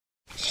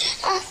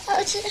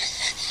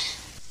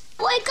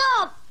Wake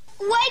up!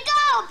 Wake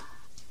up!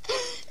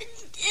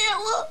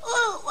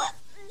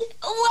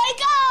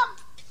 Wake up!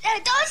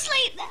 Don't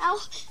sleep now.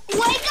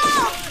 Wake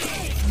up!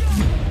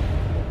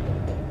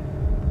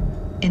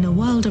 In a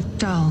world of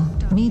dull,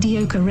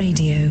 mediocre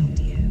radio,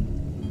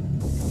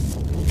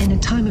 in a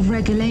time of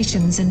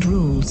regulations and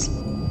rules,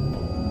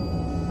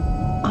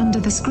 under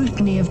the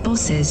scrutiny of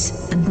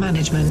bosses and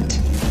management,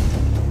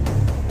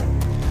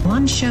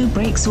 one show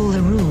breaks all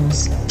the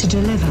rules to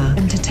deliver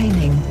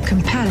entertaining,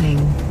 compelling,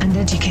 and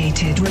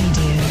educated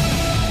radio,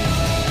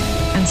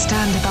 and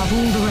stand above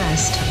all the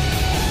rest.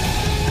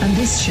 And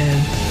this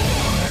show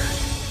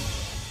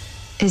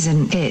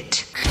isn't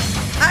it.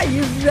 Are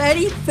you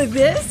ready for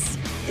this?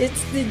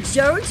 It's the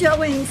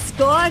JoJo and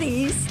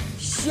Scotty's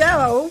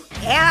show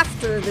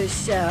after the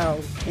show.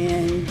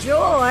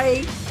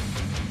 Enjoy.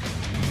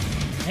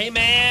 Hey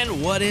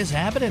man, what is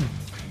happening?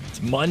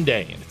 It's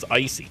Monday and it's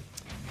icy.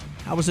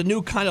 I was a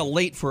new kind of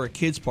late for a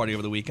kid's party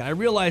over the weekend. I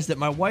realized that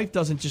my wife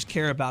doesn't just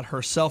care about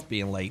herself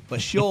being late,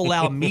 but she'll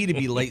allow me to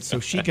be late so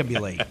she can be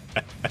late.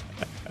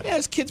 Yeah,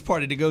 it's a kid's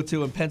party to go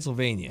to in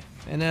Pennsylvania.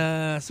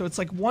 And so it's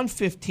like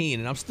 1:15,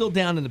 and I'm still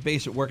down in the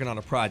basement working on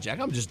a project.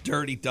 I'm just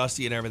dirty,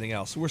 dusty, and everything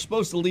else. So we're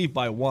supposed to leave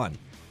by 1.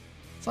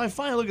 So I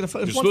finally look at the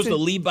phone. You're supposed to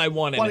leave by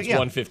 1, and it's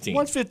 1:15.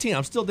 1:15.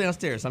 I'm still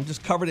downstairs. I'm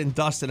just covered in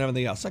dust and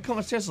everything else. So I come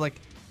upstairs, like,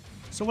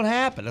 so what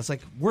happened? I was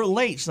like, we're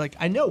late. She's like,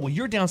 I know. Well,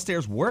 you're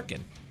downstairs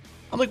working.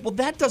 I'm like, well,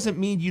 that doesn't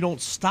mean you don't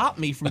stop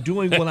me from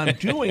doing what I'm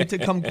doing to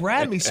come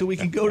grab me so we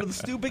can go to the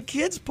stupid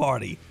kids'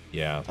 party.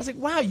 Yeah. I was like,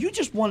 wow, you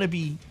just want to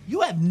be,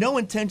 you have no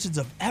intentions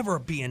of ever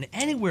being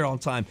anywhere on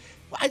time.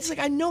 I just like,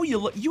 I know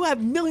you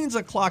have millions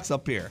of clocks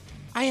up here.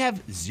 I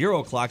have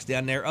 0 clocks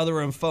down there other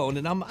than phone,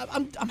 and I'm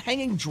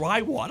hanging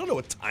drywall. I don't know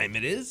what time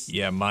it is.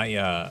 Yeah,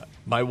 my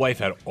wife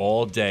had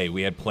all day.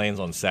 We had plans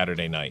on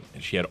Saturday night,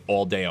 and she had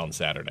all day on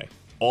Saturday.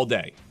 All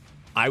day.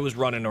 I was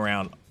running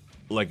around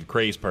like a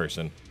crazy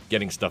person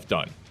getting stuff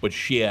done, but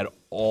she had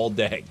all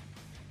day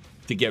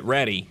to get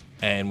ready,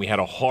 and we had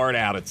a hard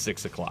out at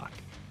 6 o'clock,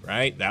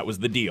 right? That was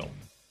the deal.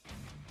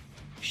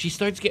 She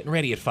starts getting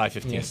ready at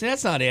 5:15. Yeah, see,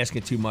 that's not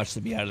asking too much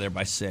to be out of there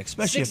by 6,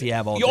 especially if you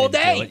have all day. All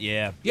day. To do it.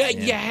 Yeah. Yeah,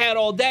 you had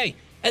all day.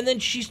 And then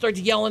she starts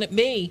yelling at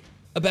me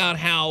about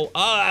how,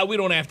 we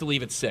don't have to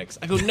leave at 6.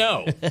 I go,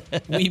 no.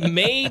 We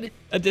made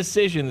a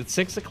decision that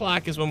 6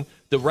 o'clock is when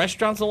the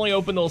restaurant's only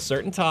open till a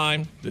certain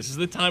time. This is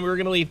the time we were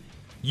going to leave.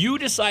 You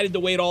decided to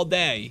wait all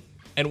day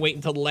and wait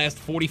until the last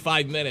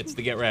 45 minutes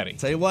to get ready.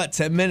 Tell you what,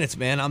 10 minutes,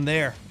 man. I'm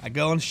there. I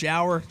go in the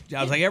shower.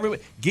 I was like,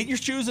 everybody, get your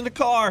shoes in the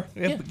car.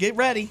 Yeah. Get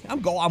ready.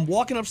 I'm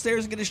walking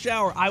upstairs to get a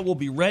shower. I will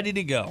be ready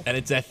to go. And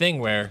it's that thing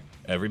where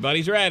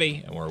everybody's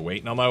ready, and we're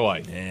waiting on my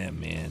wife. Yeah,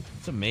 man.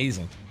 It's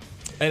amazing.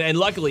 And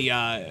luckily,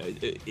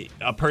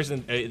 a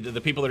person,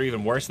 the people that are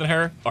even worse than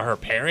her are her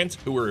parents,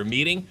 who were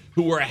meeting,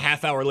 who were a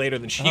half hour later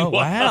than she was. Oh,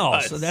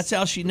 wow. So that's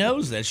how she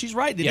knows that. She's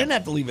right. They didn't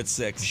have to leave at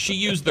 6. She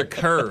used the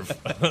curve.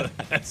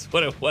 That's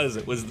what it was.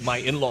 It was my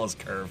in-laws'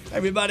 curve.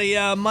 Everybody,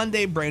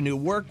 Monday, brand new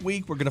work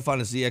week. We're going to find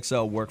a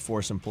ZXL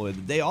Workforce Employee of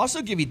the Day.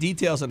 Also give you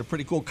details on a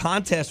pretty cool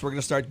contest we're going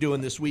to start doing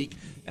this week,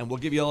 and we'll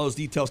give you all those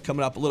details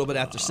coming up a little bit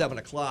after 7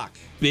 o'clock.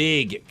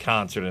 Big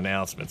concert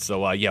announcement. So,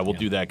 we'll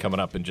do that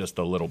coming up in just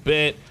a little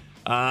bit.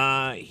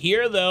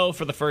 Here, though,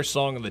 for the first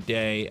song of the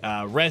day,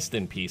 rest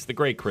in peace, the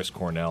great Chris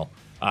Cornell.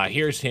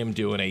 Here's him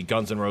doing a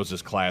Guns N'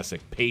 Roses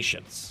classic,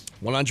 Patience.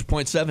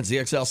 100.7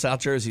 ZXL South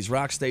Jersey's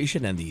Rock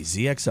Station and the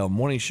ZXL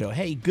Morning Show.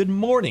 Hey, good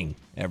morning,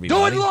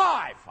 everybody. Do it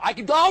live!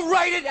 I'll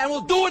write it and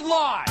we'll do it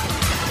live!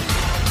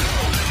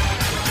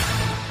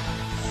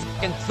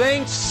 Fucking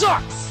thing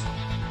sucks!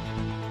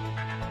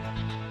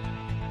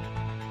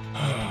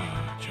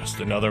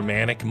 Just another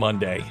manic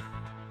Monday.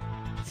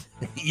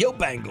 Yo,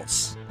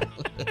 Bengals.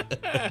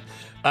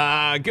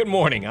 Good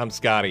morning. I'm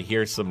Scotty.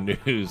 Here's some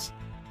news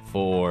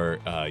for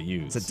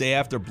you. It's a day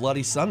after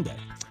Bloody Sunday.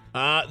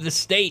 The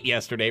state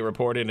yesterday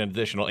reported an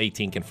additional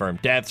 18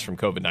 confirmed deaths from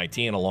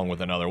COVID-19, along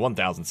with another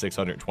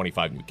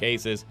 1,625 new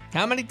cases.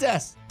 How many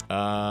deaths?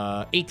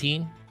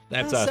 18.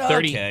 That's That's a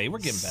 30. okay. We're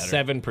getting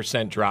better.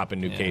 7% drop in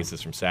new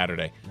cases from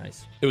Saturday.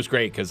 Nice. It was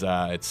great because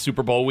it's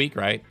Super Bowl week,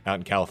 right, out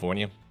in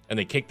California, and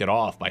they kicked it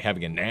off by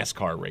having a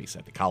NASCAR race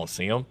at the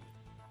Coliseum.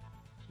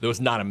 There was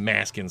not a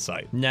mask in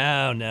sight.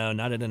 No,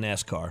 not at a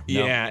NASCAR. No,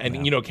 Yeah,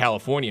 and no.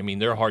 California, I mean,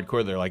 they're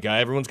hardcore. They're like,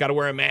 everyone's got to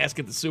wear a mask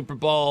at the Super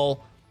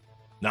Bowl.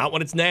 Not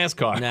when it's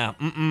NASCAR. No,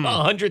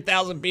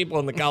 100,000 people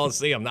in the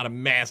Coliseum, not a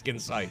mask in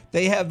sight.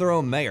 They have their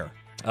own mayor.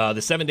 The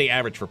 7-day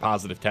average for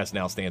positive tests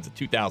now stands at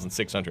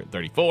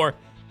 2,634,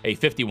 a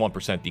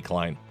 51%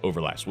 decline over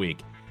last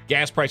week.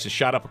 Gas prices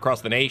shot up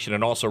across the nation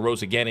and also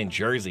rose again in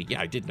Jersey. Yeah,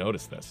 I did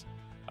notice this.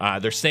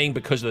 They're saying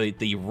because of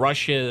the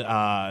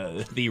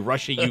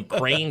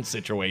Russia-Ukraine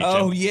situation.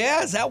 Oh,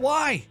 yeah? Is that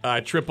why?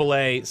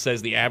 AAA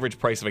says the average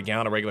price of a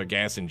gallon of regular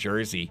gas in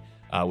Jersey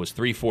was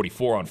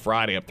 $3.44 on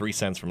Friday, up 3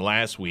 cents from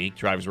last week.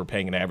 Drivers were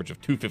paying an average of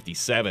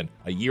 $2.57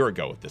 a year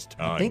ago at this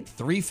time. I think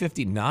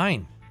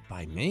 $3.59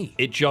 by me.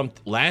 It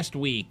jumped last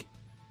week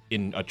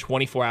in a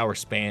 24-hour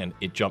span,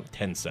 it jumped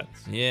 10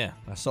 cents. Yeah,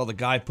 I saw the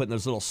guy putting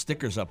those little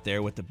stickers up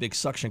there with the big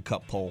suction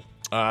cup pole.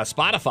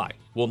 Spotify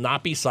will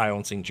not be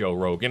silencing Joe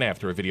Rogan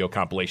after a video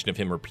compilation of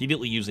him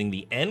repeatedly using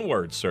the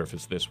N-word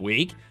surfaced this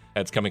week.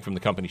 That's coming from the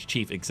company's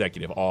chief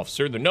executive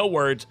officer. There are no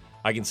words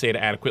I can say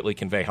to adequately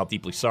convey how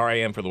deeply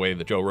sorry I am for the way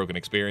the Joe Rogan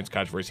Experience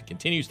controversy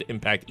continues to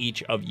impact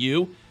each of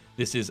you.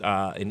 This is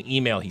an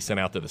email he sent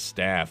out to the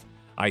staff.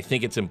 I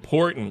think it's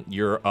important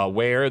you're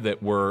aware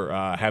that we're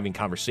having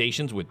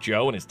conversations with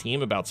Joe and his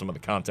team about some of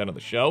the content of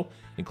the show,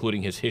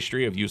 including his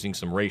history of using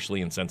some racially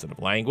insensitive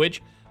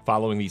language.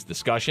 Following these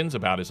discussions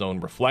about his own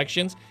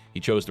reflections,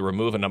 he chose to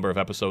remove a number of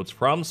episodes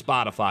from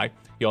Spotify.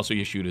 He also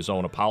issued his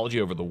own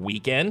apology over the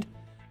weekend.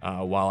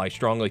 While I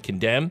strongly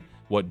condemn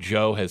what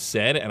Joe has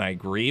said, and I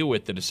agree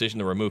with the decision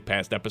to remove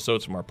past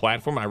episodes from our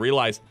platform, I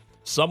realize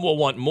some will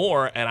want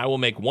more, and I will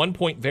make one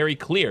point very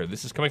clear.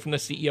 This is coming from the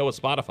CEO of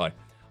Spotify.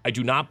 I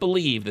do not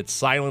believe that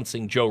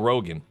silencing Joe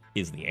Rogan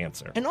is the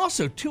answer. And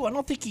also, too, I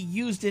don't think he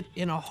used it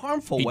in a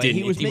harmful He way. didn't.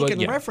 He was He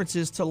making yeah.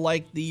 references to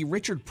like the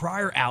Richard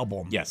Pryor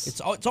album. Yes.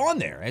 it's on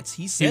there.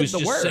 He said He was the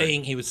just word.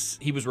 saying he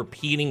was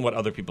repeating what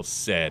other people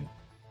said.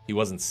 He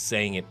wasn't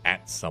saying it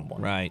at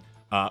someone. Right.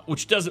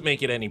 Which doesn't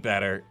make it any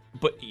better.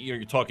 But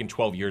you're talking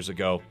 12 years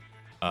ago,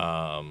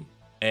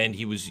 and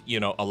he was,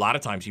 a lot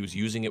of times he was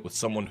using it with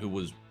someone who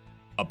was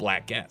a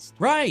black guest.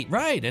 Right,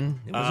 and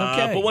it was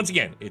okay. But once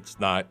again, it's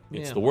not.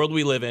 It's Yeah. the world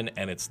we live in,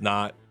 and it's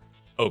not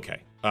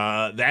okay.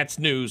 That's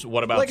news.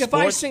 What about like if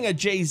sports? I sing a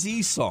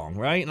Jay-Z song,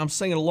 right, and I'm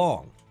singing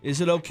along, is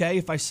it okay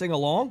if I sing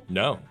along?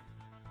 No,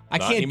 I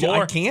Not can't.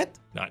 anymore. I can't.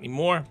 not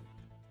anymore.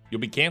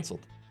 You'll be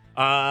canceled.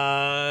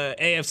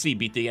 AFC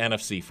beat the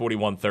NFC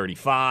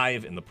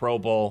 41-35 in the Pro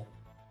Bowl.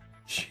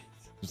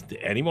 Did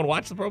anyone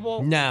watch the Pro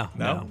Bowl? No.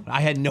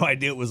 I had no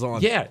idea it was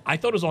on. Yeah, I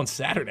thought it was on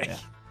Saturday.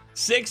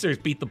 Sixers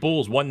beat the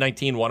Bulls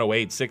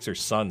 119-108. Sixers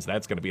Suns,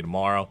 that's going to be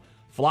tomorrow.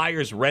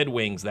 Flyers Red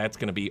Wings, that's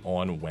going to be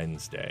on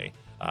Wednesday.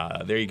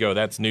 There you go.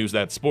 That's news.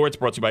 That's sports.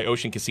 Brought to you by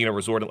Ocean Casino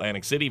Resort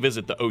Atlantic City.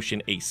 Visit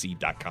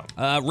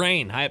theoceanac.com.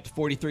 Rain, high up to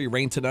 43.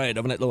 Rain tonight,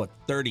 overnight low at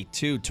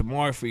 32.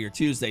 Tomorrow for your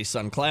Tuesday,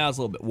 sun clouds,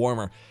 a little bit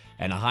warmer,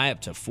 and a high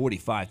up to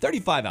 45.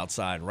 35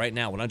 outside right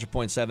now,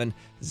 100.7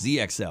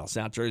 ZXL,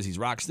 South Jersey's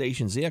rock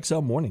station,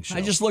 ZXL Morning Show.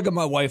 I just look at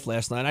my wife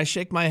last night, I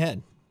shake my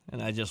head,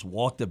 and I just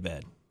walk to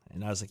bed.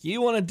 And I was like,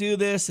 you want to do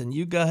this, and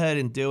you go ahead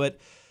and do it.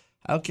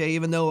 Okay,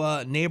 even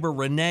though neighbor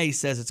Renee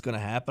says it's going to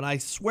happen, I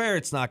swear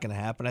it's not going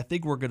to happen. I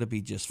think we're going to be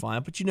just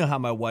fine. But you know how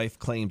my wife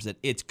claims that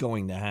it's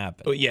going to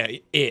happen. Oh yeah,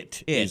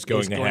 it is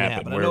going to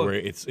happen. Where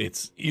it's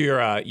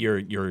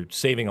you're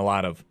saving a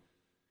lot of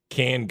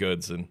canned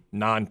goods and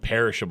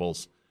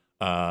non-perishables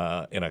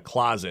in a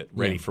closet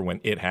ready for when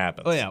it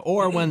happens. Oh yeah,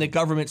 or when the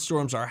government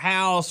storms our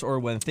house, or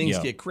when things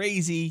Yeah. get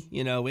crazy.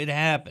 It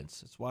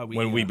happens. That's why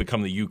we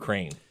become the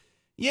Ukraine.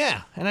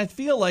 Yeah, and I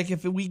feel like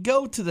if we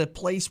go to the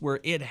place where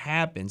it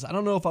happens, I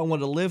don't know if I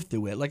want to live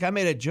through it. Like I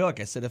made a joke.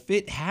 I said, if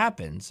it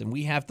happens and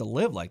we have to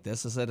live like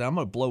this, I said, I'm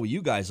going to blow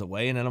you guys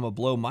away and then I'm going to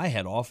blow my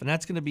head off, and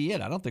that's going to be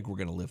it. I don't think we're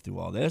going to live through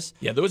all this.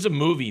 Yeah, there was a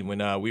movie when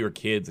we were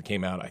kids that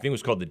came out. I think it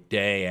was called The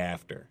Day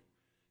After,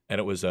 and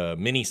it was a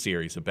mini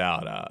series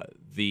about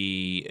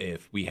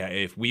if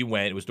we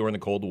went. It was during the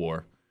Cold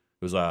War.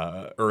 It was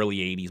early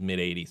 '80s, mid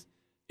 '80s.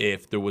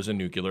 If there was a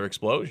nuclear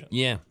explosion.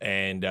 Yeah.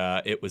 And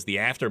it was the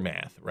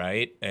aftermath,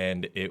 right?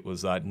 And it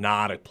was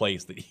not a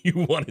place that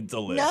you wanted to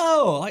live.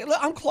 No,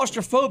 I'm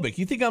claustrophobic.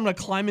 You think I'm going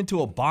to climb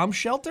into a bomb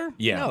shelter?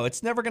 Yeah. No,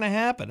 it's never going to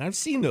happen. I've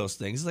seen those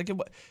things. Like,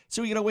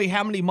 so you got to wait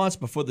how many months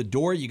before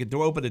you could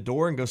open the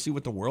door and go see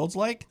what the world's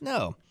like?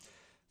 No.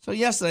 So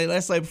last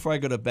night before I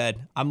go to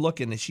bed, I'm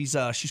looking and she's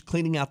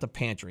cleaning out the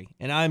pantry.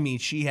 And I mean,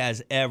 she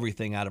has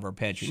everything out of her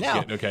pantry.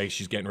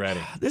 She's getting ready.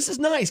 This is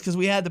nice because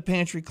we had the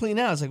pantry clean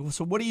out. I was like, well,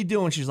 so what are you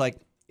doing? She's like,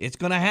 it's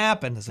going to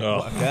happen. I was like,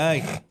 well,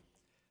 okay.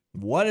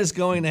 What is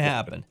going to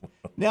happen?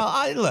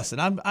 Now,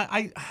 listen,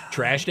 I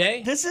Trash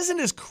day? this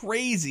isn't as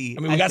crazy.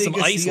 I mean, we got think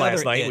some as ice the last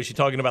other night. it. Was she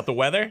talking about the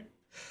weather?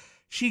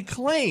 She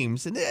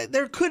claims, and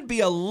there could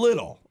be a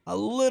little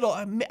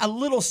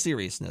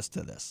seriousness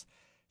to this.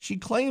 She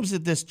claims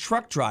that this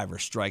truck driver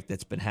strike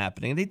that's been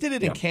happening, and they did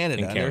it in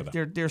Canada.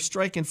 And they're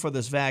striking for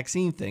this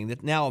vaccine thing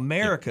that now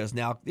America's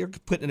now they're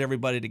putting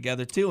everybody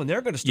together too, and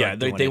they're going to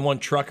start. Yeah, they it. want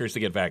truckers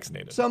to get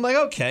vaccinated. So I'm like,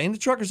 okay, and the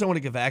truckers don't want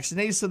to get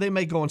vaccinated, so they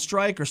may go on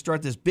strike or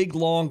start this big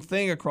long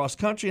thing across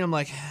country. I'm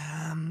like,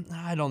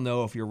 I don't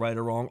know if you're right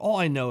or wrong. All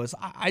I know is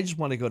I just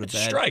want to go to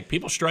bed. Strike.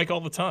 People strike all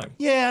the time.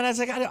 Yeah, and I was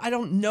like, I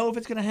don't know if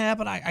it's going to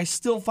happen. I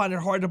still find it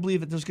hard to believe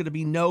that there's going to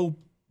be no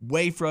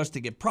way for us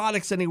to get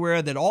products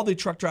anywhere, that all the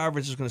truck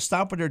drivers are going to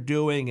stop what they're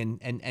doing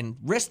and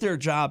risk their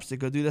jobs to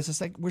go do this. It's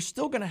like we're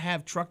still going to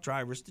have truck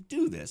drivers to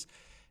do this.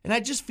 And I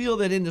just feel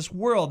that in this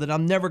world that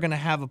I'm never going to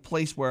have a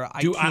place where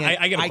I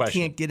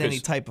can't get any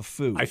type of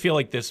food. I feel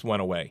like this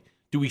went away.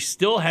 Do we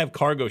still have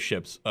cargo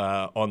ships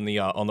on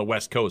the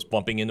West Coast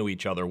bumping into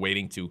each other,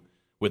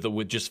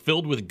 with just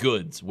filled with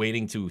goods,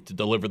 waiting to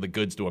deliver the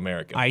goods to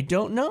America? I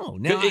don't know.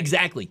 Now,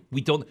 Exactly.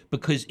 We don't,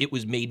 because it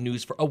was made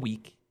news for a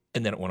week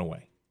and then it went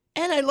away.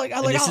 And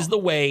this is the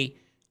way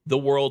the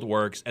world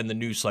works and the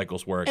news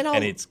cycles work,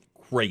 and it's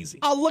crazy.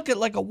 I'll look at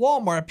like a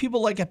Walmart.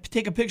 People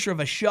take a picture of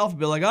a shelf and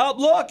be like, "Oh,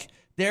 look,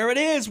 there it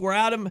is. We're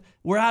out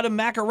of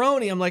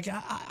macaroni." I'm like,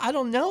 I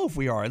don't know if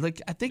we are.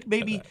 Like, I think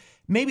maybe.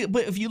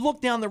 But if you look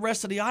down the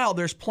rest of the aisle,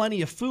 there's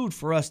plenty of food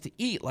for us to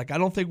eat. Like, I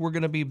don't think we're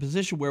going to be in a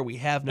position where we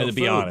have no food. And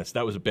to be honest,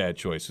 that was a bad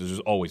choice because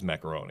there's always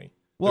macaroni.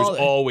 Well, there's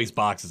always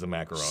boxes of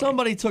macaroni.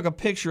 Somebody took a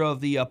picture of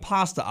the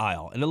pasta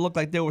aisle, and it looked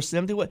like there was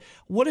empty.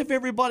 What if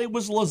everybody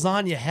was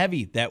lasagna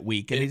heavy that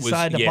week, and they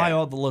decided to buy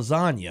all the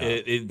lasagna?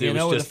 With the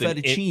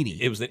fettuccine.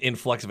 It was an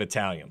influx of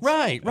Italians.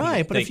 Right.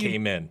 But they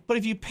came in. But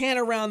if you pan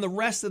around the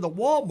rest of the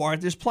Walmart,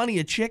 there's plenty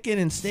of chicken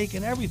and steak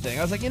and everything.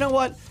 I was like, you know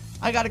what?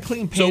 I got a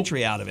clean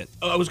pantry out of it.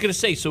 I was going to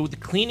say, so the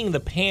cleaning the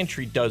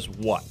pantry does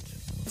what?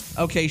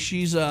 Okay,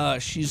 she's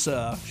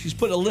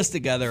put a list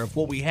together of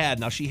what we had.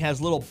 Now she has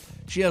little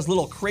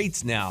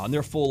crates now, and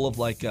they're full of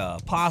like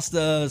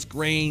pastas,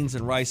 grains,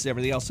 and rice, and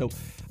everything else. So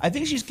I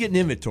think she's getting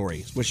inventory.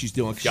 Is what she's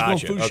doing. She's going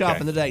food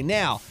shopping today.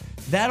 Now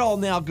that all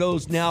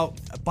goes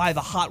by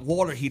the hot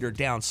water heater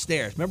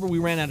downstairs. Remember we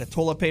ran out of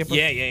toilet paper?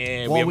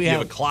 Yeah. Well, we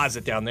have a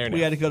closet down there now.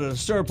 We had to go to the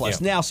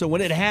surplus. Yeah. Now, so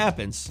when it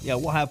happens,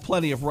 we'll have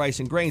plenty of rice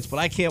and grains, but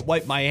I can't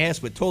wipe my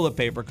ass with toilet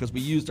paper because we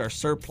used our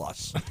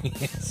surplus.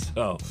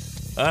 So,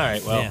 all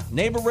right, well. Yeah.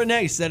 Neighbor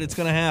Renee said it's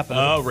going to happen.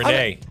 Oh,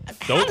 Renee.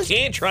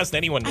 Can't trust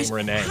anyone named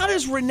Renee. How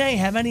does Renee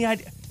have any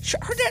idea?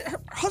 Her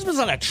husband's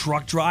not a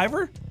truck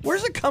driver. Where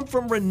does it come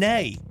from,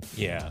 Renee?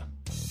 Yeah.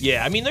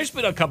 I mean, there's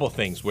been a couple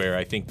things where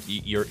I think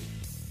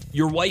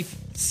your wife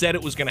said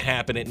it was going to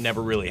happen. It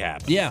never really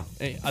happened. Yeah,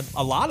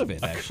 a lot of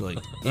it actually.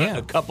 Yeah,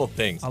 a couple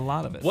things. A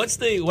lot of it. What's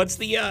the?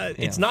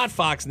 It's not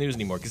Fox News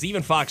anymore because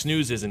even Fox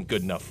News isn't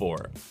good enough for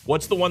her.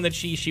 What's the one that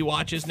she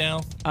watches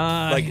now?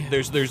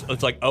 There's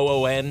it's like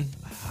OON.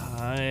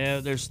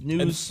 There's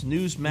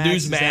Newsmax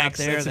is out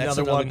there. That's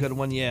another good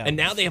one. Yeah. And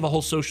now they have a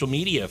whole social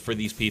media for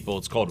these people.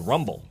 It's called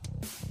Rumble.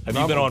 Have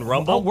you been on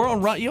Rumble? Oh, we're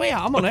on Rumble.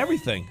 Yeah, I'm on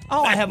everything.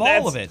 Oh, I have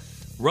all of it.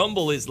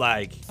 Rumble is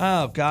like,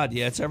 oh God,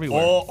 yeah, it's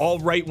everywhere. All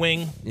right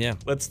wing. Yeah.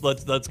 Let's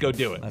go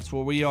do it. That's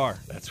where we are.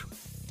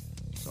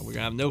 So we're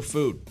gonna have no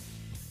food.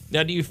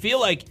 Now, do you feel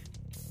like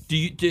do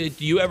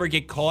you ever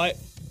get caught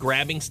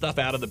grabbing stuff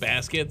out of the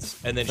baskets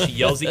and then she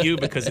yells at you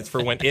because it's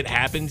for when it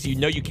happens? You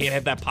know you can't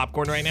have that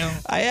popcorn right now.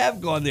 I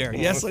have gone there.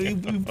 Yes,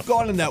 we've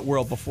gone in that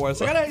world before.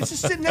 It's like it's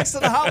just sitting next to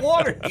the hot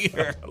water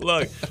heater.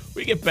 Look,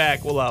 we get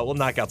back, we'll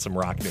knock out some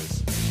rock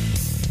news.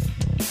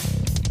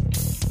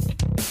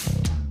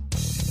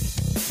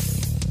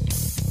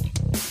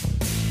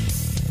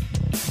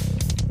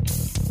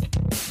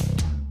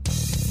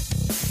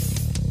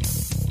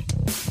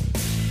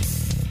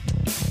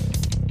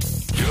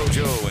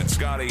 JoJo and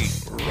Scotty,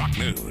 Rock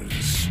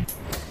News.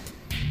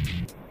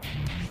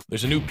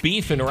 There's a new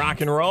beef in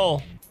rock and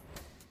roll.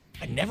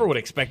 I never would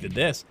have expected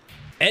this.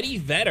 Eddie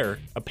Vedder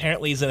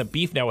apparently is in a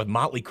beef now with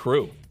Motley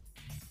Crue.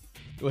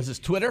 Was this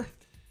Twitter?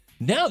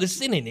 No, this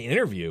is in an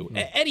interview.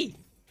 Eddie,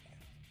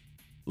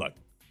 look,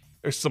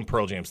 there's some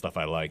Pearl Jam stuff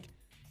I like.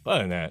 But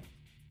other than that,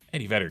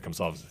 Eddie Vedder comes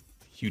off as a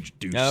huge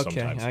douche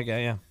sometimes.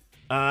 Okay, yeah.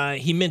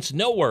 He minced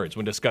no words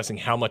when discussing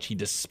how much he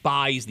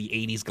despised the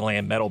 80s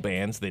glam metal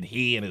bands that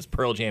he and his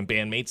Pearl Jam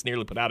bandmates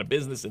nearly put out of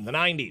business in the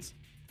 90s.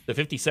 The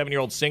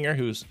 57-year-old singer,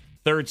 whose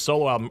third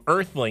solo album,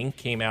 Earthling,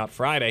 came out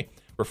Friday,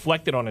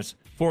 reflected on his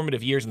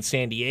formative years in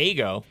San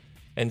Diego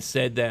and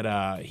said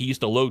that he used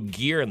to load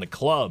gear in the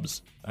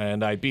clubs,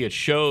 and I'd be at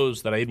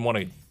shows that I didn't want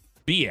to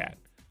be at.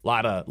 A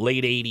lot of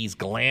late 80s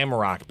glam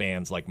rock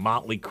bands like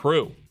Motley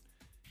Crue.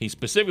 He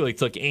specifically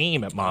took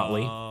aim at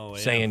Motley,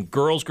 saying,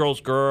 girls, girls,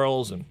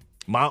 girls, and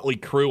Motley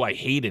Crue, I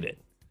hated it.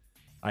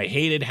 I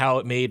hated how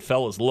it made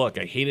fellas look.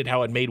 I hated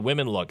how it made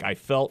women look. I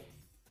felt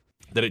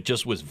that it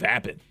just was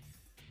vapid.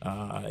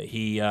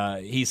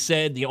 He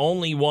said the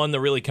only one that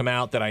really come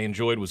out that I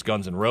enjoyed was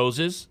Guns N'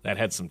 Roses. That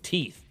had some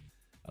teeth.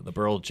 The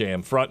Pearl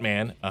Jam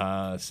frontman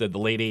said the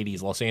late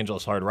 80s Los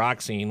Angeles hard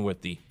rock scene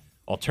with the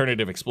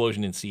alternative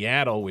explosion in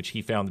Seattle, which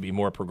he found to be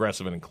more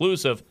progressive and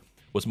inclusive,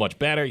 was much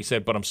better. He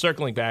said, but I'm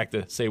circling back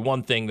to say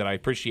one thing that I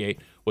appreciate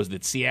was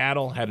that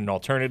Seattle had an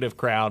alternative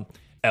crowd.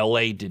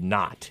 L.A. did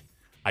not.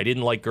 I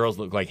didn't like girls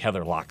that look like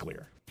Heather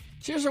Locklear.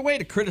 Here's a way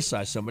to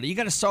criticize somebody. You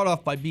got to start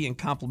off by being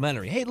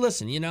complimentary. Hey,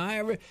 listen,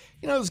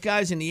 those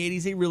guys in the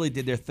 80s, they really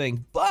did their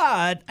thing,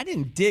 but I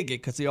didn't dig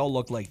it because they all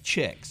look like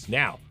chicks.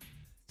 Now,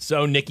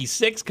 so Nikki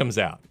Sixx comes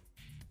out.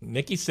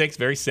 Nikki Sixx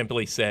very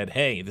simply said,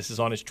 hey, this is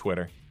on his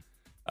Twitter,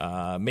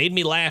 made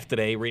me laugh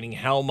today reading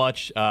how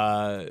much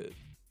the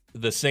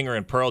singer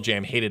in Pearl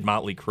Jam hated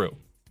Motley Crue.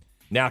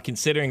 Now,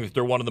 considering that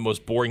they're one of the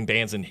most boring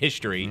bands in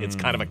history, it's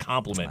kind of a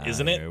compliment,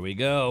 isn't it? There we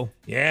go.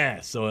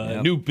 Yeah,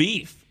 so new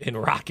beef in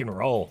rock and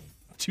roll.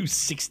 Two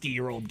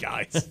 60-year-old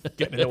guys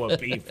getting into a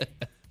beef.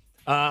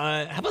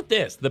 How about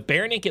this? The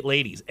Bare Naked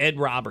Ladies, Ed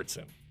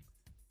Robertson.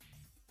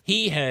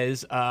 He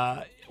has,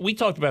 we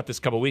talked about this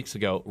a couple weeks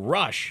ago,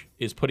 Rush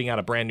is putting out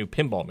a brand new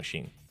pinball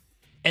machine.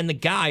 And the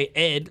guy,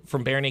 Ed,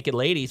 from Bare Naked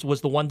Ladies,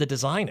 was the one to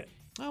design it.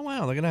 Oh,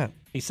 wow, look at that.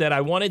 He said,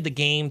 I wanted the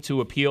game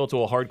to appeal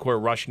to a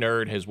hardcore Rush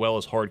nerd as well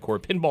as hardcore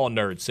pinball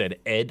nerd, said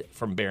Ed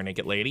from Bare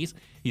Naked Ladies.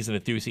 He's an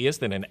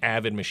enthusiast and an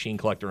avid machine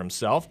collector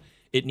himself.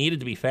 It needed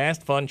to be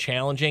fast, fun,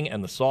 challenging,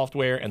 and the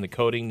software and the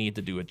coding need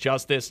to do it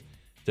justice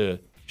to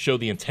show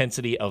the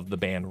intensity of the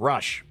band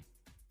Rush.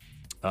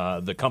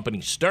 The company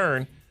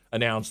Stern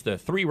announced the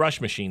 3 Rush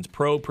machines,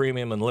 Pro,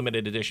 Premium, and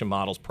Limited Edition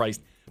models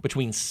priced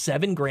between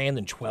 $7,000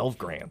 and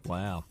 $12,000.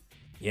 Wow.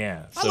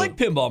 Yeah. I like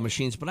pinball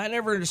machines, but I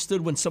never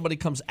understood when somebody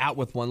comes out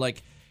with one.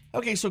 Like,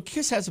 okay, so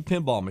Kiss has a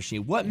pinball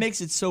machine. What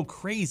makes it so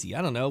crazy?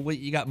 I don't know. What,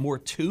 you got more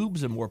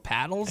tubes and more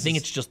paddles? I think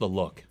it's just the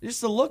look.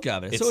 Just the look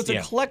of it. So it's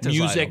a collector's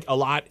music, item. a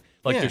lot.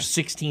 Like, Yeah. there's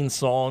 16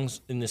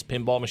 songs in this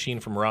pinball machine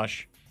from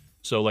Rush.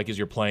 So, like, as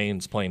you're playing,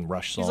 it's playing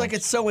Rush songs. He's like,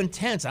 it's so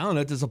intense. I don't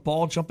know. Does a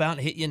ball jump out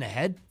and hit you in the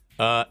head?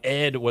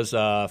 Ed was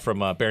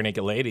from Bare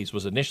Naked Ladies,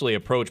 was initially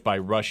approached by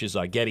Rush's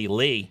Geddy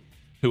Lee,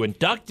 who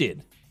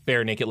inducted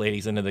Bare Naked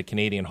Ladies into the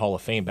Canadian Hall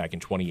of Fame back in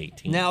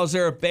 2018. Now, is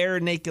there a Bare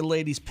Naked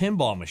Ladies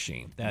pinball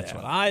machine? That's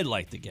what I'd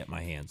like to get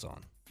my hands on.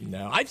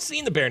 No, I've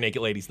seen the Bare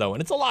Naked Ladies, though,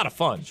 and it's a lot of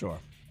fun. Sure.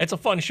 It's a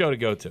fun show to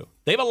go to.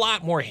 They have a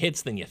lot more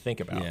hits than you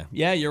think about.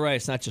 Yeah, you're right.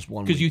 It's not just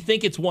one week. Because you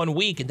think it's 1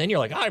 week, and then you're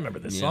like, I remember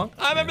this song.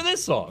 I remember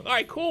this song. All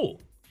right, cool.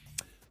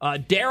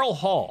 Daryl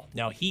Hall.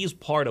 Now, he's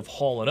part of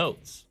Hall &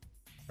 Oates,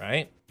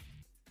 right?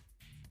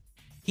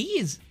 He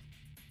is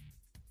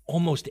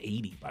almost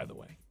 80, by the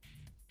way.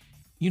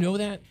 You know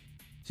that?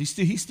 He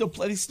still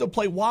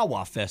play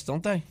Wawa Fest,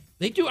 don't they?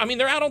 They do. I mean,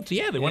 they're out on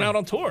they went out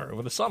on tour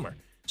over the summer.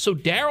 So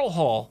Daryl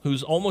Hall,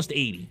 who's almost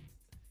 80,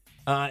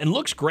 and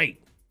looks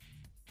great.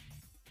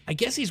 I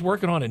guess he's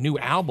working on a new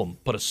album,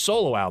 but a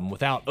solo album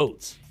without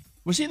Oates.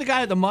 Was he the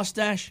guy with the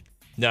mustache?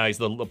 No, he's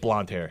the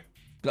blonde hair.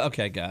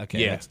 Okay, guy. Okay,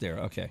 Yeah. that's there.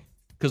 Okay.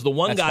 Because the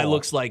one That's guy Hall.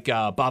 looks like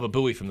Baba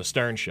Booey from the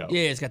Stern Show.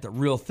 Yeah, he's got the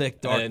real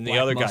thick, dark and the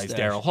black other mustache. guy's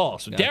Daryl Hall.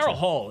 So Gotcha. Daryl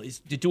Hall is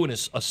doing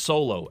a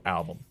solo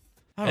album.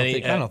 I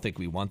don't think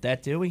we want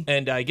that, do we?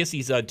 And I guess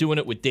he's doing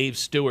it with Dave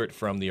Stewart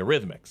from the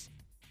Eurythmics.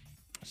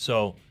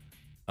 So,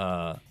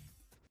 now,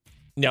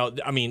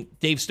 I mean,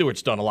 Dave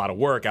Stewart's done a lot of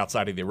work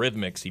outside of the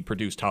Eurythmics. He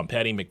produced Tom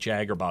Petty, Mick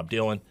Jagger, Bob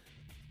Dylan.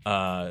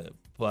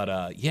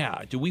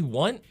 Yeah, do we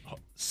want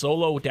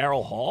solo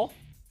Daryl Hall?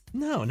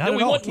 No, not No, at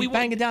we all. want- Keep we want-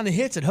 banging down the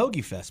hits at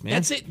Hoagie Fest, man.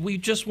 That's it. We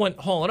just want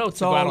Hall & Oates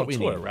to That's go out all on we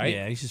tour, need. right?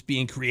 Yeah, he's just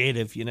being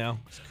creative, you know.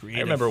 It's creative.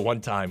 I remember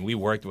one time we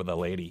worked with a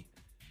lady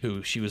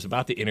who she was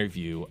about to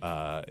interview.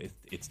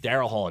 It's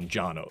Daryl Hall and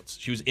John Oates.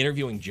 She was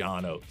interviewing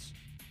John Oates,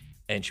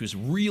 and she was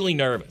really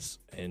nervous.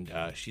 And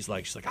she's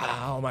like,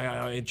 oh my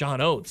God,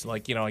 John Oates.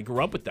 Like, you know, I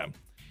grew up with them.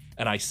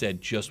 And I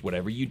said, just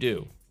whatever you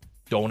do,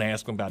 don't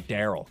ask him about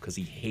Daryl because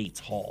he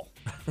hates Hall.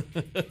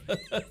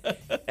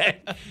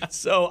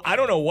 So I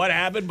don't know what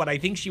happened, but I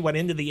think she went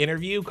into the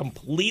interview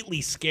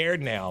completely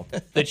scared now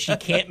that she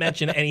can't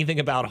mention anything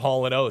about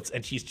Hall & Oates,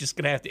 and she's just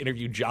going to have to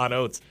interview John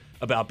Oates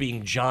about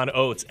being John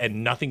Oates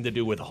and nothing to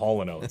do with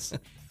Hall & Oates.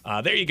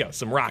 There you go.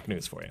 Some rock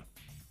news for you.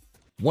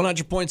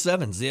 100.7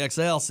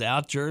 ZXL,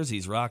 South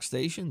Jersey's rock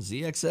station,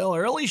 ZXL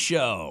Early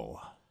Show.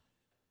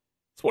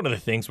 It's one of the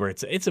things where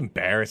it's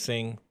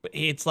embarrassing, but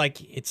it's like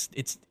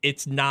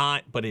it's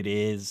not, but it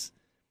is.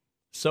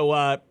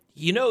 So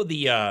you know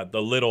the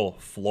little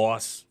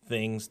floss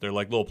things? They're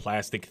like little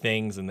plastic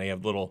things, and they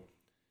have little,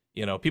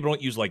 you know, people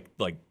don't use like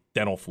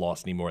dental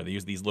floss anymore. They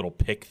use these little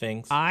pick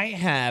things. I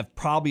have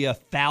probably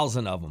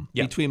 1,000 of them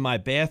Yeah. between my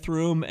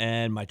bathroom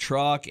and my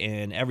truck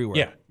and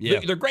everywhere. Yeah.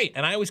 They're great,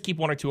 and I always keep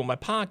 1 or 2 in my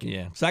pocket.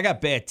 Yeah. So I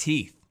got bad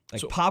teeth.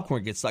 Like So-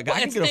 popcorn gets stuck. Well, I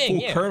can that's get a the thing,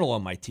 full yeah. kernel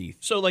on my teeth.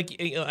 So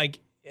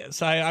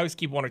so I always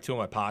keep 1 or 2 in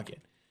my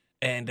pocket,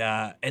 and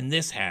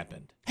this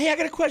happened. Hey, I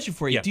got a question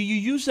for you. Yeah. Do you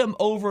use them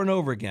over and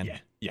over again? Yeah.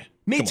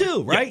 Me Come too,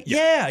 on. right?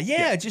 Yeah.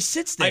 It just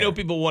sits there. I know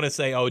people want to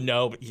say, "Oh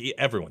no," but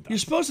everyone does. You're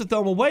supposed to throw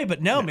them away,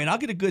 but no, man. I'll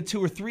get a good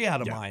 2 or 3 out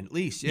of mine at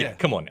least. Yeah.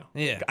 Come on now.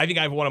 Yeah. I think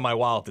I have one in my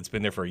wallet that's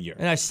been there for a year.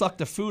 And I suck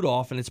the food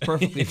off, and it's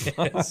perfectly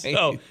fine.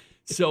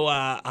 So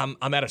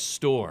I'm at a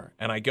store,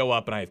 and I go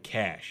up, and I have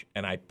cash,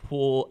 and I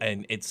pull,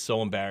 and it's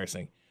so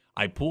embarrassing.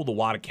 I pull the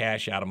wad of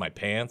cash out of my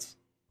pants,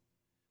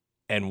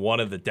 and one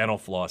of the dental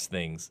floss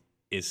things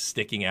is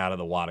sticking out of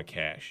the wad of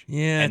cash.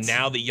 Yeah, And it's-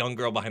 now the young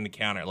girl behind the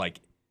counter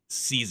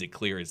sees it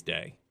clear as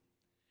day.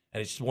 And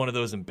it's just one of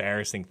those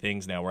embarrassing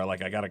things now where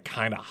I got to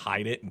kind of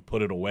hide it and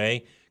put it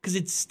away because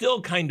it's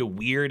still kind of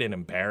weird and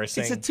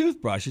embarrassing. It's a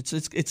toothbrush.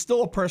 It's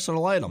still a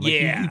personal item. Like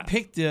Yeah.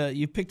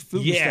 you picked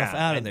food and stuff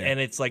out of there. And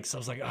it's like, so I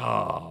was like,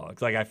 oh,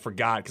 it's like I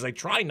forgot because I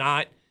try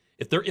not,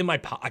 if they're in my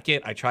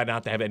pocket, I try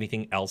not to have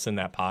anything else in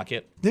that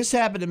pocket. This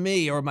happened to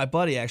me or my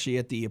buddy actually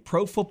at the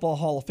Pro Football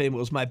Hall of Fame. It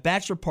was my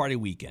bachelor party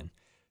weekend.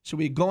 So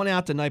we had gone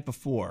out the night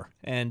before.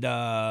 And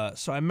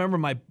so I remember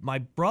my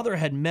brother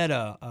had met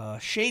a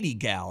shady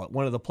gal at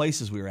one of the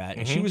places we were at.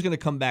 And she was going to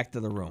come back to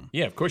the room.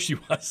 Yeah, of course she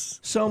was.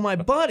 So my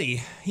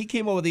buddy, he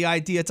came up with the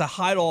idea to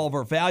hide all of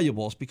her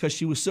valuables because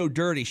she was so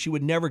dirty she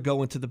would never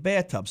go into the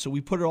bathtub. So we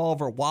put all of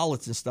her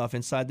wallets and stuff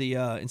inside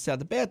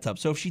the bathtub.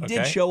 So if she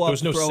did show up, There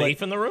was no throw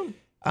safe it, in the room?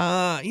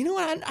 You know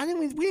what?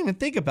 We didn't even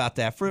think about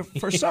that.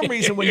 For some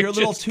reason, when you're a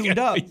little tuned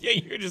up. Yeah,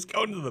 you're just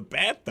going to the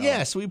bathtub.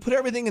 Yeah, so we put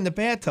everything in the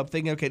bathtub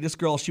thinking, okay, this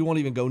girl, she won't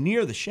even go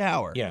near the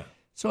shower. Yeah.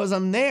 So as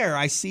I'm there,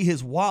 I see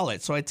his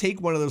wallet. So I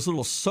take one of those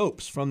little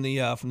soaps from the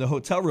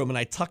hotel room and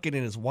I tuck it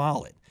in his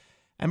wallet.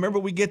 I remember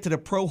we get to the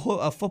Pro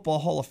Football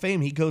Hall of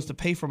Fame. He goes to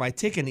pay for my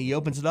ticket, and he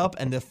opens it up,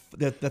 and the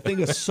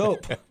thing of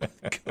soap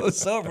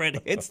goes over and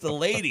hits the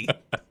lady.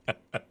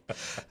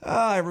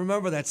 I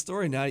remember that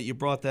story now that you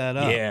brought that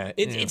up. Yeah,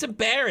 it's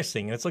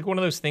embarrassing. It's like one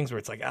of those things where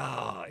it's like,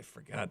 I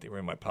forgot they were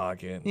in my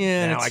pocket.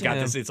 Yeah, now I got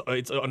this.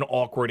 It's an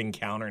awkward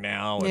encounter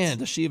now. Yeah,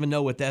 does she even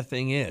know what that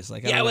thing is?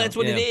 Like, that's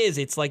what it is.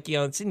 It's like,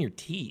 it's in your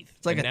teeth.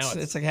 It's like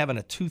it's like having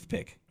a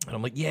toothpick. And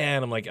I'm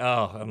like,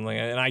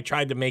 and I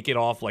tried to make it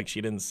off like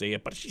she didn't see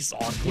it, but she saw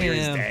it clear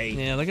as day.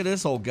 Yeah, look at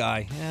this old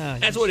guy. Yeah,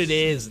 that's what it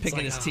is.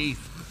 Picking his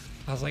teeth.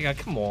 I was like,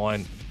 come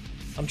on,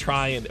 I'm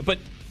trying, but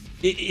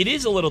it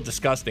is a little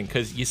disgusting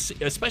because you,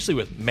 especially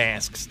with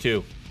masks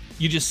too,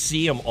 you just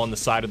see them on the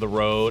side of the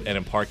road and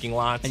in parking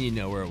lots, and you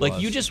know where it was.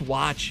 Like you just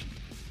watch.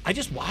 I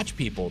just watch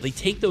people. They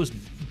take those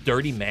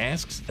dirty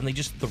masks and they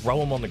just throw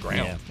them on the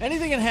ground. Yeah.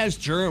 Anything that has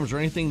germs or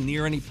anything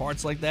near any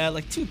parts like that,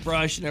 like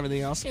toothbrush and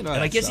everything else. And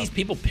I guess these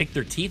people pick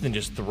their teeth and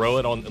just throw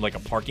it on like a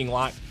parking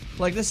lot.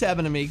 Like this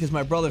happened to me because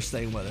my brother's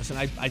staying with us, and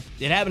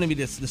it happened to me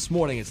this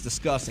morning. It's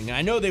disgusting. And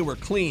I know they were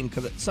clean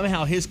because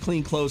somehow his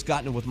clean clothes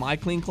got in with my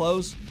clean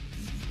clothes.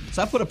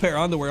 So I put a pair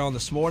of underwear on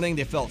this morning.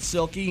 They felt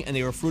silky, and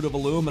they were Fruit of the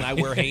Loom, and I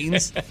wear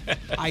Hanes.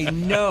 I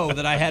know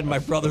that I had my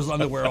brother's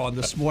underwear on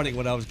this morning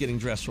when I was getting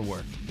dressed for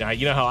work. Now,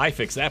 you know how I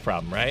fix that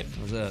problem, right?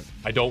 What's that?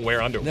 I don't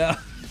wear underwear. No.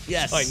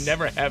 Yes. So I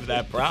never have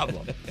that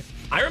problem.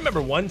 I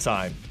remember one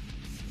time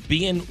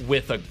being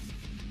with a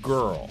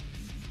girl,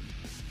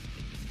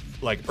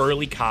 like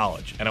early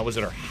college, and I was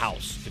at her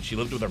house, and she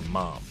lived with her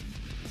mom.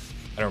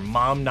 And her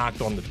mom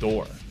knocked on the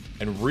door.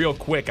 And real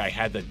quick, I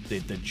had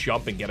to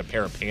jump and get a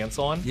pair of pants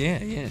on.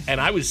 Yeah, yeah.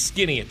 And I was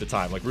skinny at the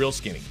time, like real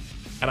skinny.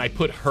 And I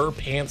put her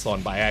pants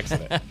on by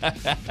accident.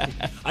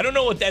 I don't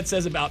know what that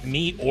says about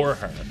me or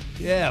her.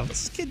 Yeah,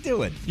 what's this kid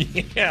doing?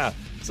 Yeah.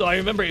 So I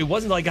remember it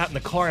wasn't like I got in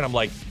the car and I'm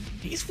like,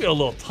 these feel a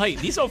little tight.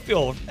 These don't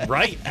feel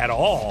right at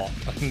all.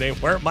 And they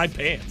weren't my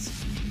pants.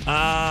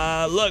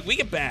 Look, we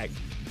get back.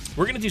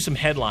 We're going to do some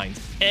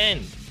headlines.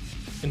 And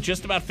in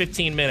just about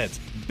 15 minutes,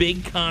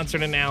 big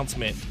concert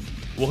announcement.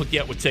 We'll hook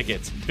you up with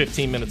tickets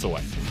 15 minutes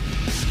away.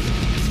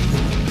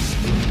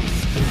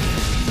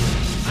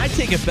 I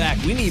take it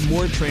back. We need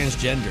more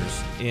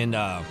transgenders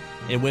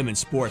in women's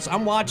sports.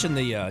 I'm watching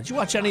the. Did you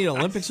watch any of the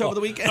Olympics over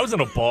the weekend? I was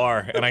in a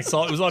bar and I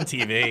saw it was on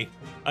TV.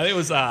 I think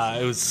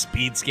it was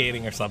speed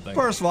skating or something.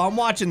 First of all, I'm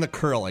watching the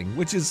curling,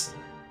 which is.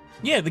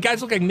 Yeah, the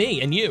guys look like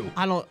me and you.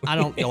 I don't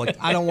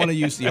want to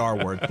use the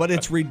R word, but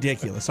it's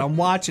ridiculous. I'm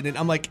watching it.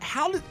 I'm like,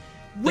 how do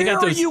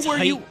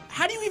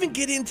you even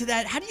get into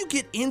that? How do you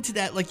get into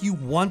that like you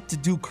want to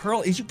do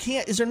curling?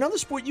 Is there another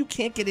sport you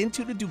can't get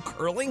into to do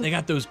curling? They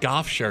got those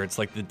golf shirts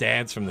like the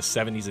dads from the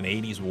 70s and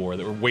 80s wore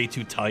that were way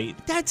too tight.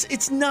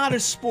 It's not a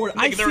sport.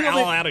 They're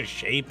all out of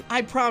shape.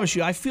 I promise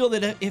you, I feel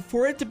that if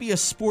for it to be a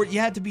sport, you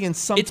had to be in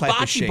some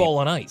type of shape. It's bocce ball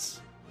on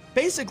ice.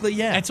 Basically,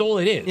 yeah. That's all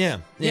it is.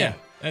 Yeah.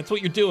 That's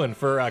what you're doing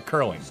for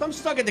curling. So I'm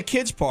stuck at the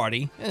kids'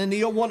 party, and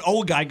the one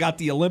old guy got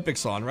the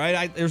Olympics on,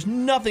 right? There's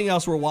nothing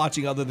else we're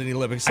watching other than the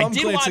Olympics. So I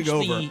did watch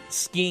the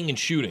skiing and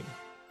shooting.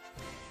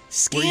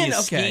 Skiing,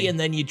 okay. Ski and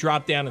then you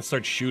drop down and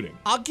start shooting.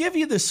 I'll give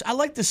you this. I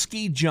like the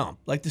ski jump.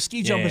 Like the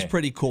ski jump is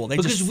pretty cool. They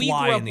just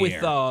fly in the air. Because we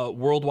grew up with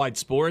Worldwide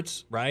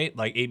Sports, right?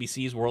 Like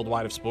ABC's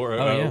Worldwide of Sport.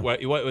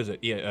 What was it?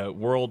 Yeah,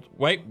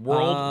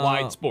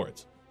 Worldwide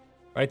Sports.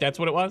 Right, that's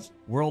what it was.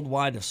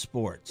 Worldwide of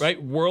Sports.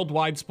 Right,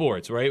 Worldwide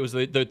Sports. Right, it was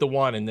the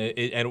one, and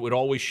it would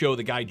always show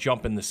the guy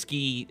jumping the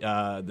ski,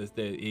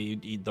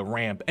 the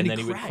ramp, and then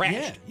he would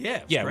crash.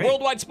 Yeah.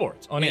 Worldwide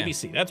Sports on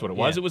ABC. That's what it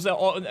was. Yeah. It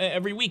was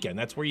every weekend.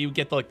 That's where you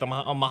get the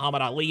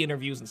Muhammad Ali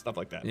interviews and stuff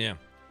like that. Yeah.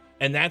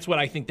 And that's what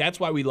I think. That's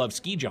why we love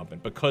ski jumping,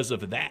 because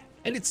of that.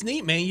 And it's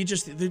neat, man.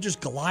 They're just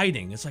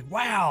gliding. It's like,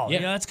 wow,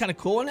 that's kind of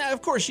cool. And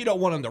of course, you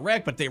don't want them to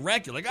wreck, but they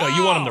wreck. You're like, oh,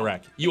 you want them to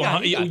wreck. You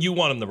want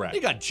them to wreck.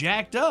 You got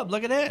jacked up.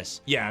 Look at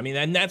this. Yeah, I mean,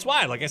 and that's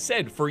why, like I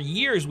said, for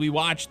years we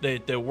watched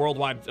the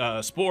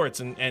Worldwide Sports,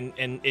 and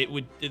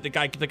the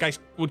guy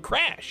would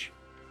crash.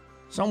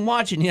 So I'm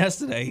watching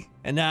yesterday,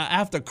 and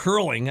after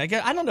curling, I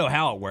don't know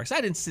how it works. I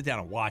didn't sit down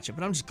and watch it,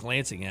 but I'm just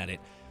glancing at it.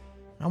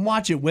 I'm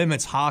watching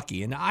women's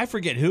hockey, and I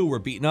forget who we're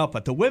beating up,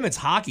 but the women's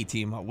hockey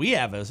team we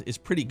have is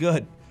pretty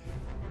good.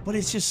 But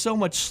it's just so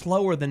much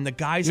slower than the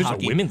guys' hockey.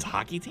 There's a women's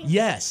hockey team?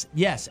 Yes,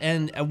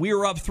 and we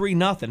were up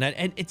 3-0,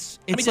 and it's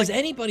I mean, does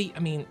anybody? I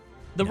mean,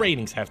 the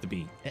ratings have to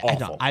be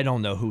awful. I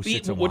don't know who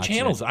sits and watches what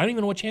channels? I don't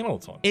even know what channel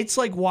it's on. It's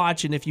like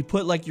watching if you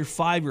put like your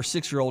 5 or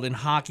 6-year-old in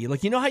hockey.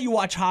 Like, you know how you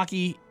watch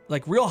hockey,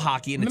 like real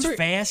hockey, and it's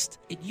fast?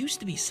 It used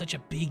to be such a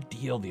big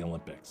deal, the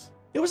Olympics.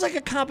 It was like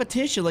a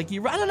competition. Like, I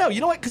don't know.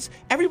 You know what? Because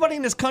everybody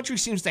in this country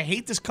seems to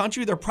hate this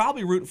country. They're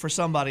probably rooting for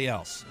somebody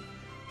else.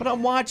 But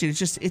I'm watching.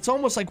 It's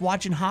almost like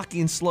watching hockey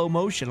in slow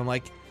motion. I'm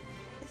like,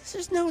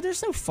 there's no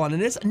fun in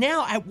this.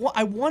 Now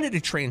I wanted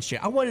a transgender.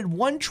 I wanted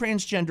one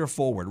transgender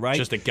forward, right?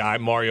 Just a guy,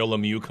 Mario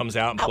Lemieux, comes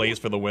out and plays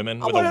for the women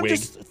with I a want wig. to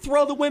just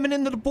throw the women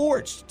into the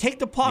boards, take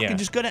the puck, and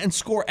just go down and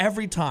score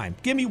every time.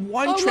 Give me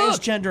one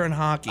transgender in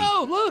hockey.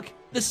 Oh, look.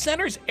 The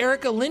center's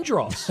Erica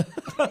Lindros.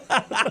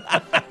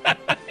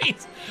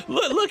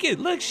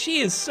 Look, she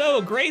is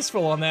so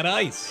graceful on that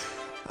ice.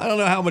 I don't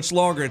know how much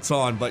longer it's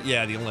on, but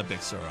yeah, the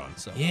Olympics are on.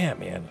 So Yeah,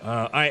 man.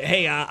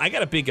 I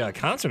got a big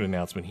concert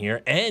announcement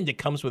here, and it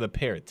comes with a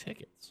pair of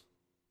tickets.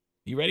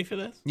 You ready for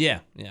this?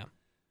 yeah.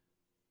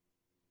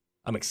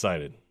 I'm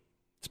excited.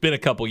 It's been a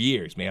couple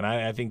years, man.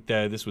 I think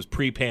this was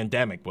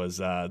pre-pandemic was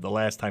the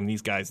last time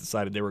these guys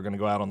decided they were going to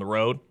go out on the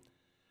road.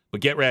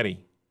 But get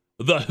ready.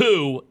 The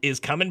Who is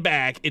coming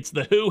back. It's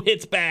the Who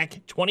Hits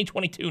Back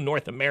 2022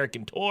 North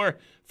American Tour,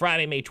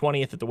 Friday, May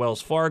 20th at the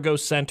Wells Fargo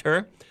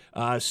Center.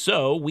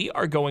 So we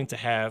are going to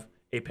have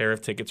a pair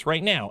of tickets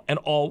right now and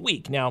all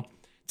week. Now,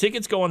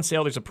 tickets go on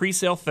sale. There's a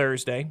pre-sale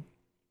Thursday.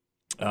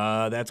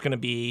 That's going to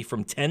be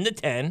from 10 to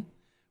 10,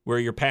 where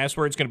your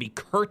password's going to be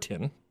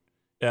Curtin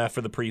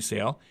for the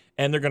pre-sale.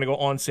 And they're going to go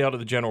on sale to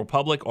the general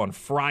public on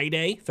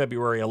Friday,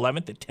 February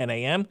 11th at 10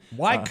 a.m.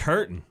 Why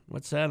curtain?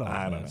 What's that on?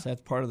 I don't know. Is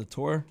that part of the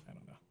tour?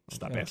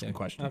 Stop asking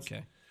questions.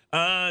 Okay.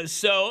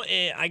 So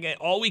I get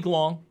all week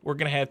long. We're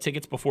gonna have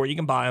tickets before you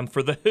can buy them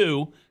for the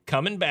Who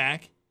coming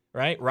back.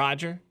 Right,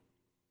 Roger,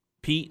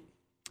 Pete,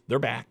 they're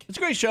back. It's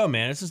a great show,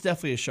 man. This is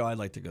definitely a show I'd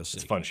like to go see.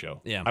 It's a fun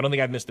show. Yeah. I don't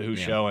think I've missed a Who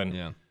show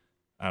in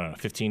I don't know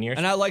 15 years.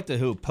 And I like the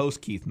Who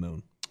post Keith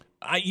Moon.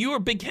 You were a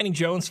big Kenny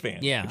Jones fan.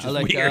 Yeah, which I is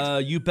like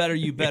weird. you better,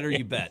 you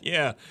bet.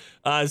 Yeah.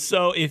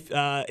 So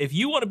if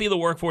you want to be the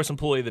workforce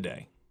employee of the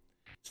day,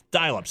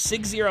 dial up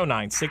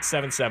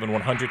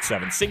 609-677-107.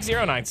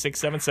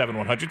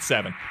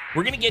 609-677-107.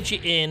 We're going to get you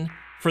in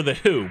for the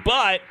Who,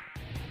 but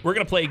we're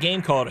going to play a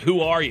game called Who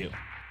Are You?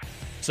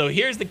 So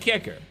here's the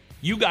kicker.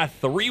 You got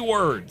 3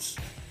 words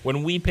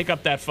when we pick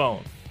up that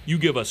phone. You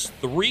give us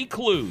 3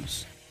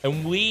 clues,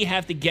 and we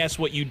have to guess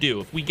what you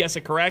do. If we guess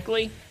it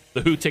correctly,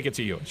 the Who tickets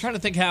are yours. I'm trying to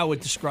think how I would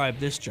describe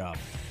this job.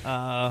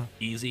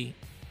 Easy.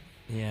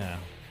 Yeah.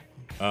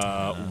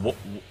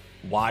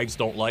 Wives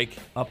don't like.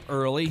 Up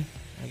early,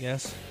 I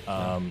guess.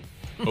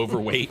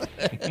 Overweight.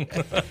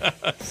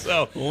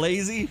 So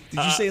lazy?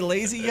 Did you say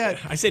lazy yet?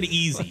 I said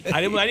easy. I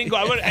didn't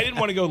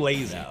want to go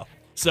lazy. No.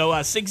 So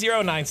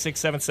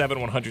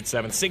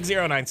 609-677-107.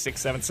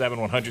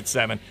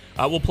 609-677-107.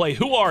 We'll play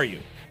Who Are You?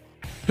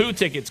 Who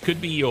tickets could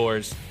be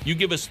yours. You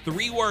give us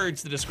 3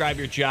 words to describe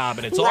your job,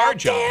 and it's our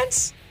job.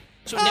 Dance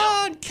So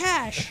now, on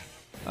cash.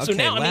 So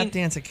now, lap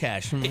dance at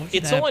cash.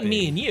 it's on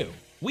me and you.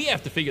 We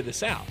have to figure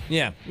this out.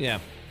 Yeah. You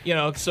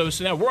know, so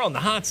now we're on the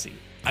hot seat.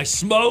 I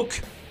smoke.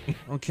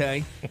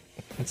 Okay.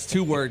 That's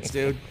 2 words,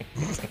 dude.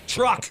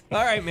 Truck.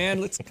 All right,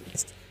 man. Let's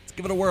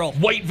give it a whirl.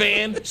 White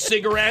van,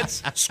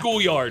 cigarettes,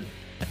 schoolyard.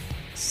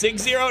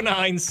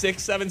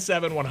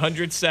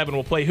 609-677-107.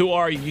 We'll play Who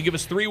Are You? You give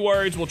us 3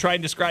 words. We'll try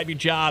and describe your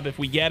job. If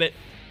we get it,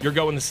 you're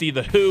going to see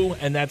the Who,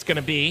 and that's going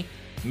to be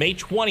May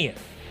 20th.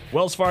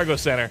 Wells Fargo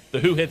Center, the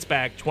Who Hits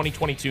Back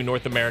 2022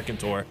 North American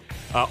Tour.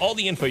 All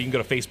the info, you can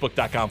go to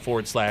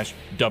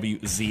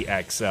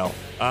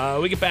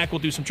facebook.com/WZXL. We get back, we'll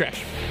do some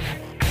trash.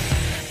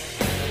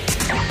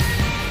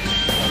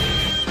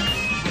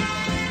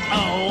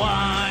 Oh,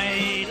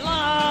 I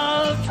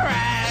love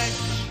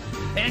trash.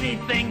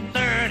 Anything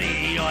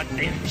dirty or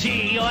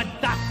dingy or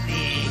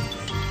dusty.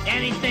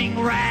 Anything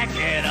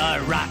ragged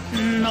or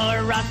rotten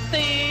or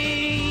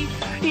rusty.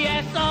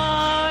 Yes,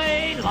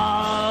 I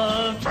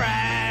love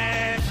trash.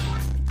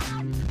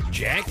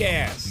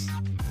 Jackass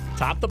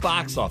topped the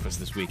box office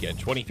this weekend.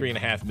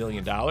 $23.5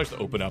 million to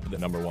open up at the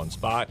 #1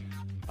 spot.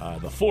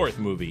 The 4th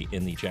movie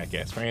in the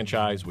Jackass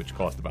franchise, which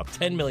cost about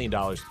 $10 million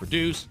to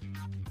produce.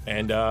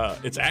 And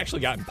it's actually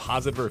gotten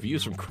positive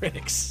reviews from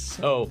critics.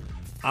 So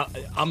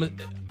I'm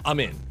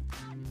in.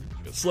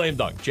 Slam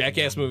dunk.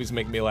 Jackass movies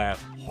make me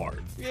laugh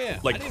hard. Yeah.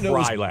 Like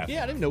cry laugh.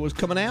 Yeah, I didn't know it was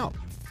coming out.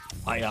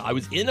 I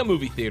was in a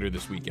movie theater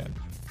this weekend.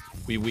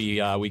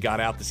 We got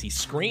out to see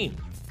Scream.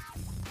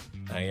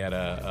 I had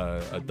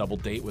a double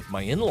date with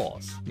my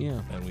in-laws.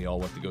 Yeah. And we all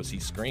went to go see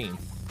Scream.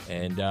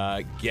 And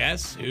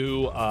guess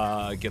who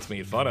gets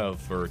made fun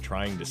of for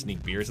trying to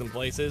sneak beers in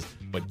places?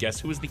 But guess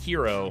who is the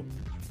hero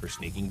for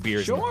sneaking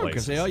beers in Sure,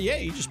 places? because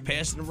you just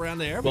pass it around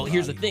there. Well,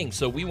 here's the thing.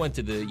 So we went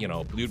to the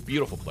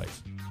beautiful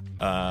place,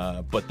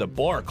 but the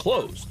bar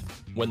closed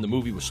when the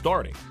movie was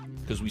starting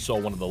because we saw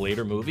one of the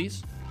later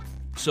movies.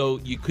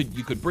 So you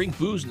could bring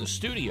booze in the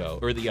studio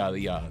or the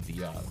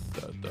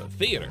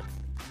theater,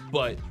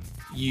 but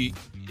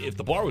if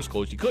the bar was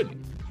closed, you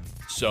couldn't.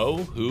 So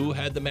who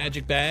had the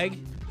magic bag,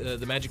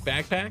 the magic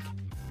backpack?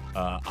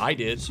 I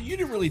did. So you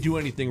didn't really do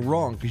anything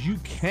wrong because you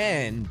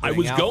can. I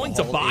was going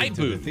to buy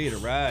into the booze. theater,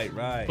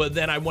 right. But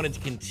then I wanted to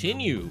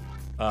continue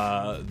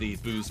the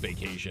booze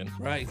vacation,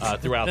 right,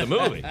 throughout the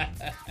movie.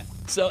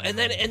 So and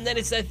then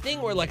it's that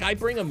thing where like I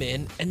bring them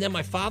in, and then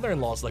my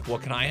father-in-law's like, "Well,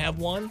 can I have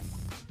one?"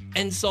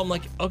 And so I'm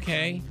like,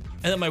 "Okay."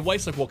 And then my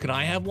wife's like, well, can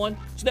I have one?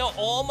 So now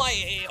all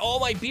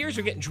my beers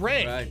are getting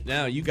drank. Right.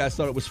 Now, you guys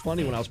thought it was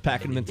funny when I was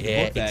packing them into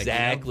the book bag.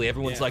 Exactly. You know?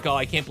 Everyone's like, oh,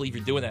 I can't believe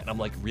you're doing that. And I'm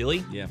like,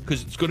 really? Yeah.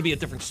 Because it's going to be a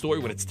different story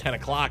when it's 10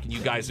 o'clock and you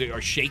guys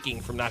are shaking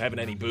from not having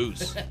any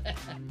booze.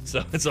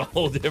 So it's a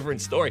whole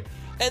different story.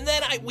 And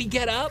then we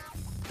get up.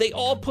 They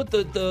all put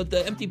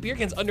the empty beer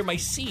cans under my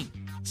seat.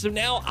 So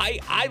now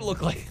I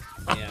look like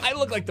I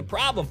look like the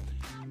problem.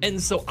 And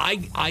so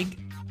I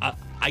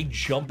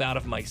jump out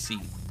of my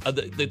seat.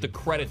 The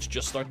credits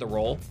just start to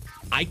roll.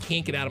 I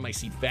can't get out of my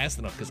seat fast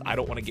enough because I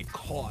don't want to get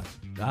caught.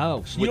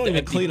 Oh, so you don't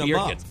even clean them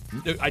up. Cans.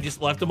 I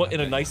just left them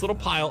in a nice little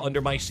pile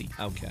under my seat.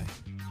 Okay.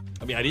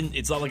 I mean, I didn't.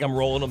 It's not like I'm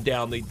rolling them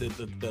down the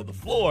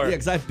floor. Yeah,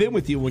 because I've been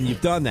with you when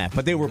you've done that,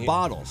 but they were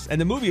bottles, and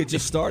the movie had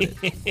just started.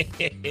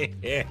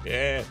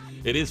 It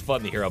is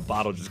fun to hear a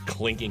bottle just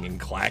clinking and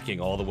clacking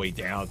all the way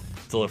down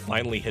until it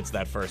finally hits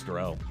that first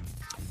row.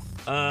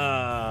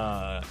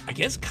 I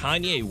guess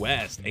Kanye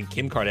West and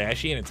Kim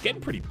Kardashian, it's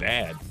getting pretty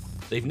bad.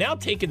 They've now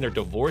taken their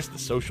divorce to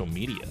social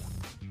media.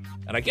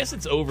 And I guess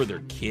it's over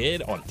their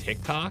kid on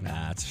TikTok.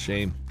 Nah, it's a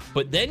shame.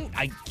 But then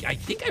I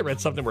think I read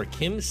something where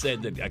Kim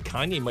said that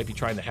Kanye might be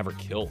trying to have her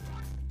killed.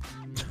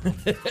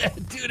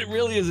 Dude, it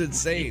really is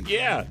insane.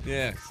 Yeah.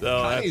 Yeah. So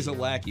Kanye's a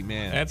wacky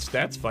man.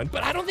 That's fun.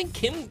 But I don't think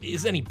Kim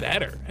is any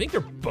better. I think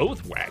they're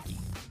both wacky.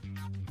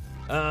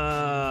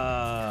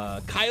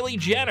 Kylie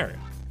Jenner,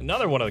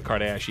 another one of the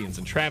Kardashians,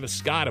 and Travis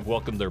Scott have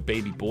welcomed their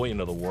baby boy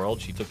into the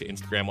world. She took to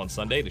Instagram on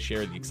Sunday to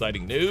share the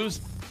exciting news.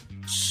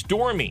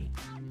 Stormy,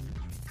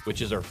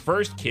 which is her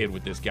first kid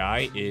with this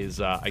guy, is,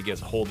 I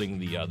guess, holding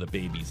the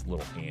baby's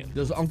little hand.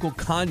 Does Uncle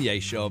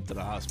Kanye show up to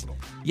the hospital?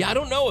 Yeah, I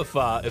don't know if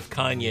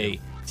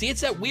Kanye... See,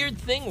 it's that weird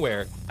thing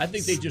where... I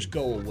think they just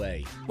go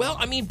away. Well,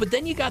 I mean, but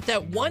then you got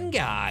that one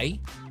guy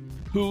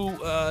who...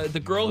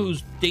 the girl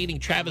who's dating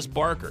Travis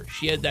Barker.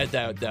 She had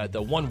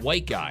the one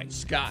white guy.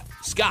 Scott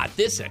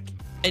Disick.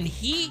 And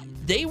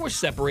they were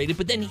separated,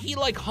 but then he,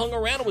 like, hung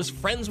around and was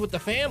friends with the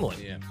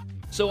family. Yeah.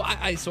 So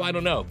I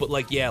don't know,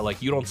 but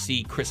you don't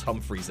see Chris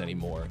Humphries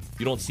anymore.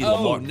 You don't see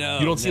Lamar. No,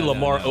 you don't see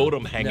Lamar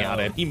Odom hang No. out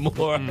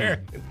anymore. I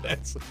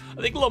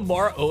think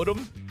Lamar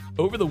Odom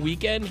over the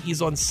weekend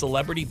he's on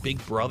Celebrity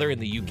Big Brother in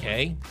the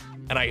UK,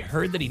 and I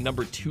heard that he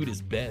number 2'd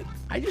his bed.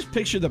 I just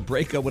picture the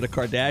breakup with a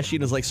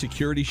Kardashian as like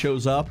security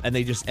shows up and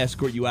they just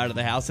escort you out of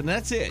the house, and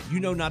that's it. You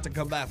know not to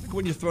come back. Like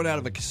when you're thrown out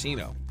of a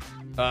casino.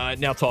 Now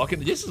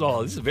this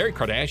is very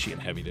Kardashian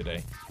heavy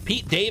today.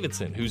 Pete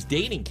Davidson, who's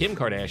dating Kim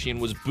Kardashian,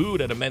 was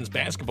booed at a men's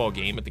basketball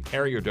game at the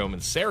Carrier Dome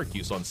in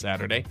Syracuse on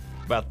Saturday,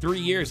 about 3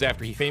 years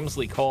after he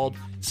famously called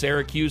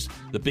Syracuse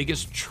the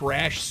biggest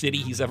trash city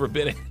he's ever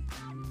been in.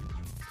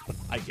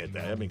 I get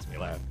that. That makes me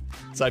laugh.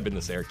 So I've been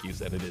to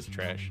Syracuse and it is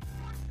trash.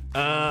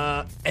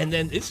 And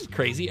then this is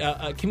crazy.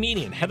 A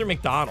comedian, Heather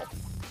McDonald,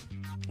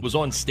 was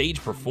on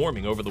stage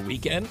performing over the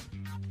weekend,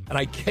 and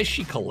I guess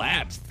she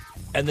collapsed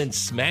and then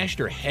smashed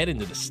her head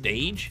into the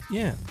stage.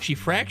 Yeah. She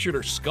fractured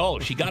her skull.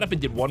 She got up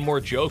and did one more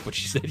joke, but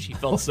she said she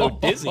felt so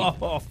dizzy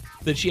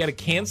that she had to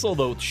cancel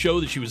the show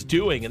that she was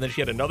doing, and then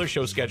she had another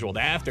show scheduled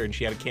after, and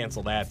she had to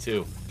cancel that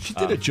too. She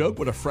did a joke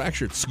with a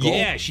fractured skull.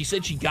 Yeah, she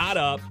said she got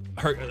up,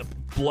 her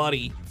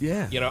bloody,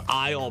 Yeah.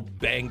 eye all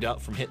banged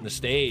up from hitting the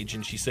stage,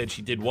 and she said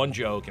she did one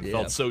joke and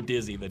felt so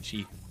dizzy that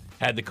she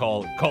had to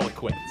call it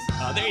quits.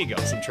 There you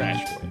go, some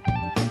trash for you.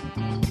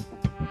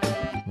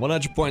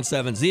 100.7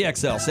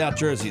 ZXL, South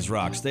Jersey's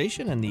rock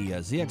station, and the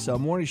ZXL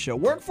Morning Show.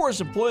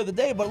 Workforce Employee of the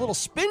Day, but a little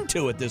spin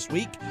to it this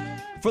week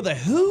for the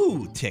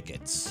Who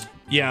tickets.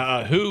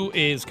 Yeah, Who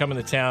is coming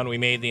to town? We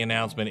made the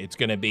announcement. It's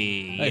going to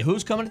be... Hey,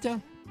 who's coming to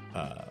town?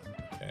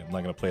 Okay, I'm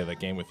not going to play that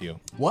game with you.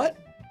 What?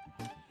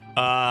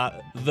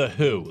 The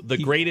Who, the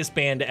greatest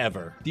band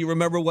ever. Do you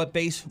remember what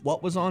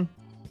was on?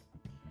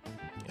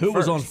 Who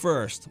was on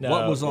first? No,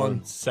 What was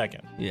on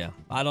second? Yeah,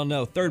 I don't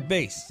know. Third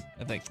base,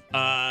 I think.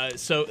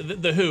 So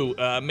the Who,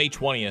 May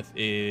 20th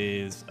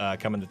is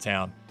coming to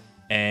town,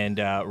 and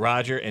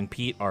Roger and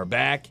Pete are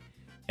back,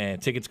 and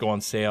tickets go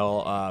on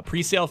sale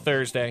pre-sale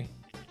Thursday,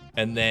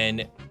 and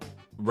then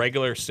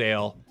regular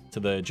sale to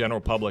the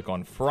general public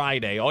on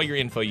Friday. All your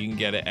info you can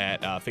get it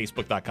at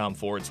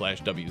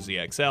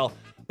facebook.com/WZXL.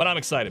 But I'm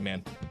excited,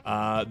 man.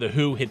 The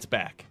Who hits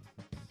back.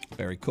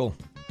 Very cool.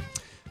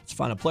 Let's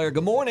find a player.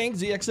 Good morning,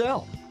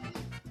 ZXL.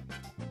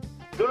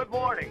 Good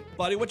morning.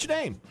 Buddy, what's your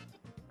name?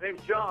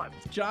 Name's John.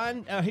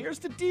 John, here's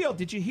the deal.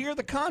 Did you hear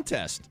the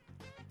contest?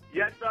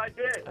 Yes, I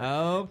did.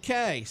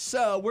 Okay,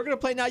 so we're going to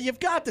play now. You've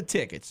got the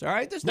tickets, all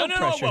right? There's no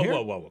pressure here.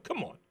 Whoa.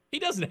 Come on. He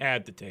doesn't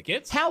have the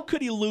tickets. How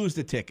could he lose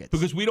the tickets?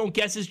 Because we don't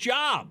guess his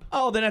job.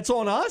 Oh, then it's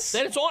on us?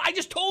 Then it's on. I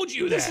just told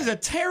you that. This is a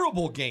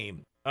terrible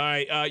game. All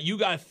right, you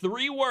got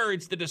 3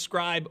 words to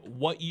describe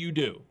what you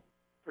do.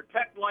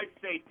 Protect life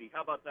safety.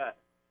 How about that?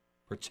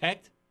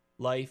 Protect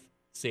life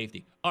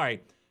safety. All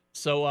right.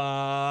 So,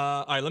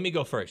 all right, let me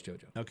go first,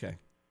 JoJo. Okay.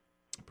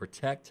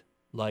 Protect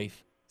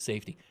life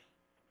safety.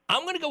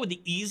 I'm going to go with the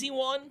easy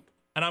one,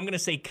 and I'm going to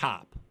say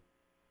cop.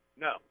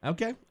 No.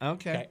 Okay. All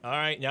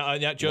right. Now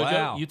JoJo,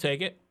 Wow. you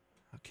take it.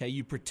 Okay,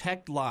 you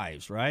protect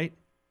lives, right?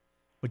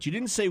 But you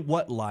didn't say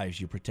what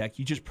lives you protect.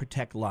 You just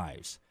protect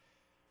lives.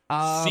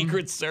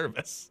 Secret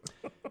Service.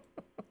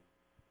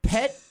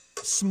 Pet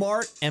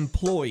smart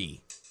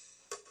employee.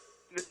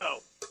 No.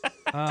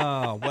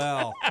 Oh,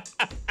 well.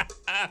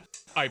 All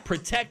right,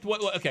 protect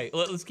what? Okay,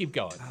 let's keep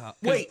going.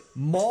 Wait,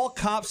 mall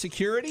cop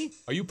security?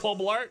 Are you Paul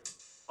Blart?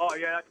 Oh,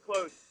 yeah, that's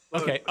close.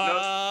 Okay. No.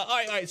 All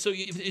right. So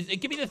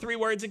give me the 3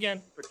 words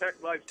again.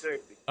 Protect life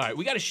safety. All right,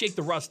 we got to shake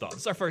the rust off. This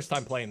is our first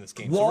time playing this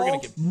game, so we're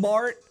gonna get.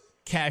 Walmart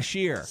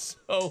cashier.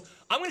 So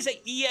I'm gonna say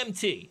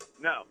EMT.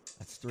 No.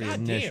 That's 3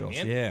 God damn, initials.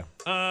 man.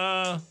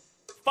 Yeah.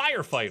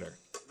 Firefighter.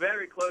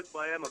 Very close, but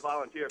I am a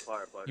volunteer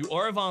firefighter. You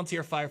are a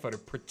volunteer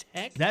firefighter.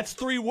 Protect. That's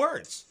 3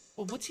 words.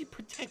 Well, what's he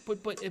protect?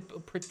 But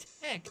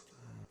protect.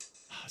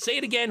 Say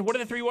it again. What are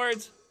the 3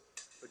 words?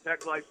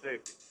 Protect life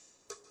safety.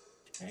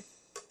 Protect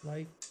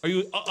life. Are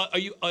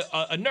you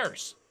a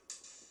nurse?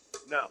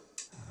 No.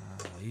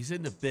 He's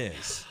in the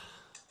biz.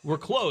 We're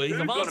close. He's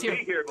Who's a going to volunteer.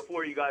 be here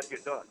before you guys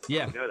get done?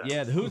 Yeah, You know that.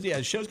 yeah.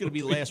 The show's going to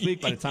be last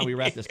week by the time we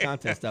wrap this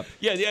contest up.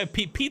 Yeah.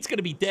 Pete's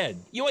gonna be dead.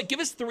 You know what? Give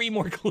us 3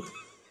 more clues.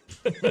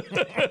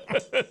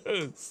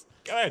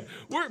 Go ahead.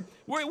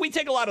 We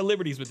take a lot of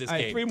liberties with this All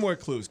right, game. 3 more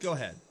clues. Go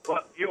ahead.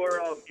 But you're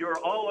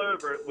all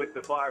over it with the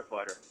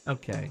firefighter.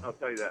 Okay. I'll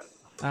tell you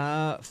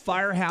that.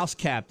 Firehouse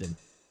captain.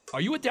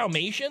 Are you a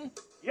Dalmatian?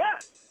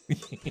 Yes.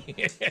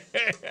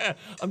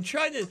 I'm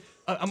trying to.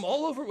 I'm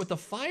all over it with the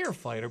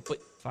firefighter, but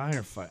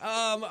Firefighter.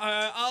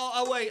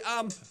 I'll wait.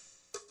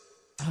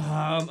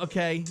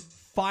 Okay.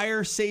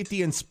 Fire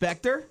safety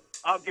inspector.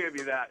 I'll give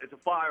you that. It's a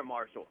fire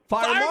marshal.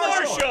 Fire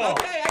marshal.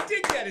 Okay, I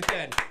did get it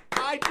then.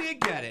 I did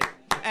get it.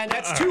 And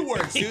that's 2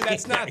 words, dude.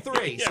 That's not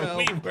 3.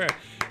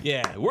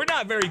 We're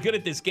not very good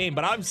at this game,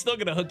 but I'm still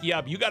gonna hook you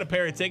up. You got a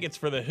pair of tickets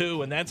for the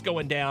Who, and that's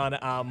going down May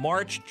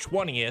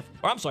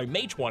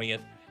 20th.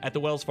 At the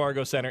Wells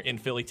Fargo Center in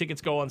Philly. Tickets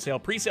go on sale,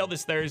 pre-sale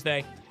this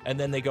Thursday, and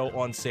then they go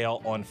on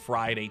sale on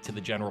Friday to the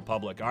general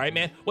public. All right,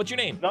 man? What's your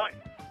name? Nice.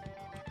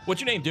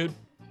 What's your name, dude?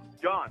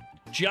 John.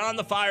 John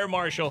the Fire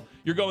Marshal.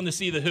 You're going to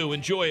see the Who.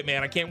 Enjoy it,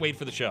 man. I can't wait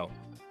for the show.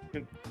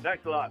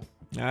 Thanks a lot.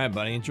 All right,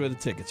 buddy. Enjoy the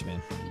tickets,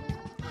 man.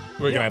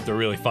 We're going to have to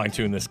really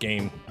fine-tune this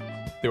game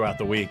throughout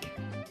the week.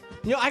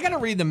 You know, I got to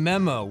read the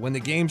memo when the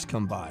games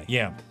come by.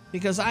 Yeah.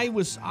 Because I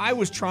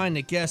was trying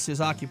to guess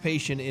his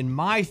occupation in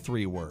my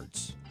 3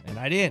 words. And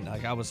I didn't.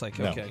 I was like,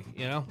 okay,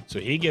 you know. So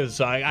he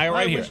gives, I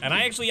right here. And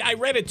I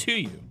read it to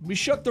you. We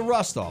shook the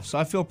rust off, so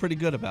I feel pretty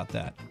good about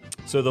that.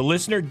 So the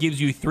listener gives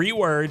you 3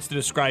 words to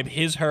describe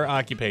her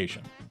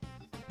occupation.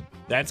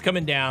 That's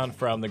coming down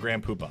from the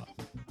Grand Poobah,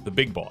 the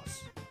big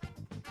boss.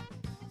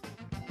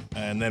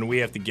 And then we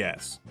have to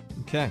guess.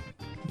 Okay.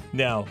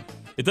 Now,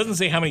 it doesn't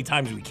say how many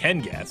times we can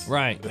guess.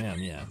 Right.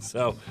 Yeah.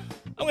 So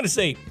I'm going to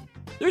say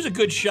there's a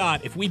good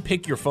shot if we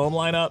pick your phone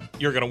line up,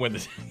 you're going to win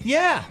this.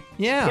 Yeah.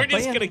 We're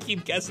just going to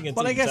keep guessing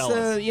until But I you guess tell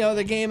us.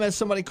 the game has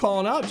somebody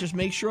calling up. Just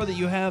make sure that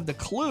you have the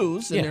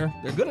clues and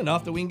they're good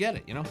enough that we can get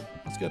it. You know,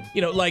 that's good.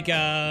 You know, like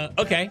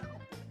okay,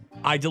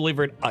 I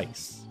delivered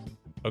ice.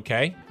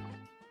 Okay,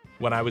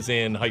 when I was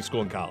in high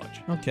school and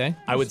college. Okay.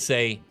 I would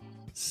say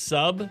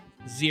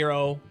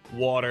sub-zero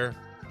water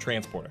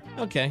transporter.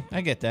 Okay,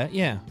 I get that.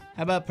 Yeah.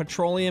 How about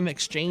petroleum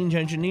exchange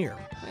engineer?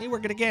 You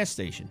work at a gas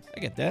station. I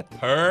get that.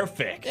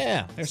 Perfect.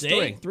 Yeah, there's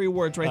See? 3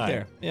 words right All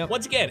there. Yep.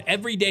 Once again,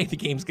 every day the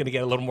game's going to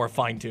get a little more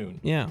fine-tuned.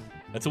 Yeah.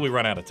 Until we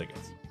run out of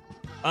tickets.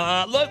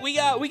 Look, we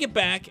get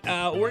back.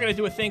 We're going to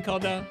do a thing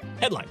called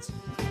headlines.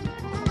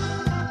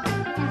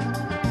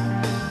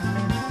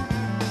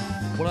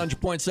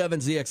 100.7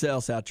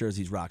 ZXL, South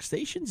Jersey's rock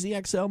station,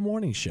 ZXL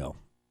Morning Show.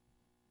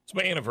 It's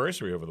my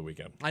anniversary over the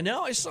weekend. I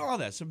know, I saw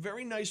that. Some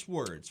very nice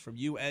words from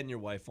you and your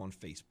wife on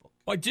Facebook.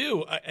 I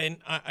do, and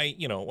I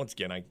once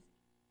again, I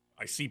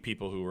see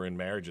people who are in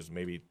marriages,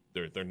 maybe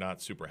they're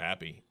not super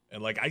happy,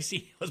 and like I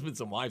see husbands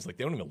and wives, like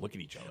they don't even look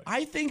at each other.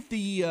 I think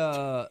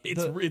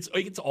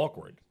it's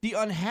awkward. The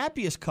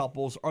unhappiest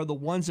couples are the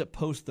ones that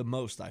post the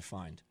most, I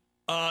find.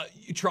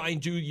 You try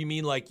and do, you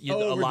mean like a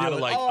Overdo lot of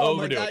it. like oh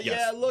overdo my God, it?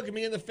 Yes. Yeah, look at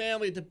me and the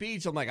family at the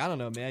beach. I'm like, I don't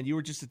know, man. You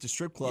were just at the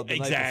strip club the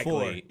night Exactly.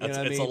 before. You know what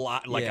I It's mean? a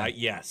lot. Like, Yeah.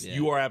 yes, Yeah.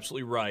 you are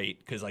absolutely right,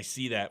 because I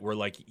see that where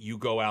like you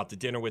go out to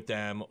dinner with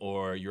them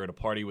or you're at a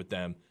party with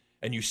them,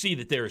 and you see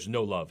that there is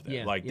no love there.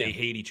 Yeah, Like yeah. they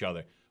hate each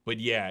other. But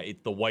yeah,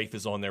 the wife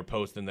is on there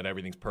posting that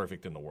everything's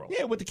perfect in the world.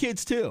 Yeah, with the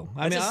kids too.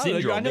 I That's mean, a I don't know,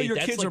 syndrome. I know your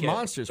That's kids like are a-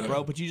 monsters,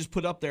 bro. But you just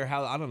put up there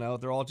how I don't know.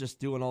 They're all just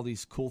doing all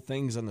these cool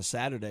things on the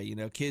Saturday. You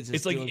know, kids. Just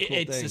It's like doing cool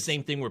it's the things.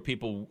 same thing where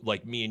people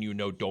like me and you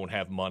know don't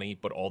have money,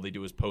 but all they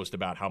do is post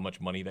about how much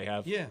money they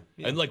have. Yeah.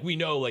 And like we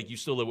know, like you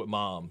still live with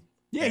mom.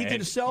 Yeah, he did a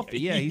And- selfie.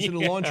 Yeah, he's in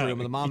the laundry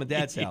room of the mom and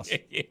dad's house.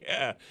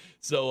 Yeah.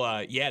 So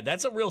yeah,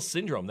 that's a real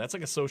syndrome. That's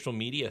like a social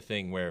media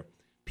thing where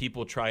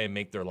people try and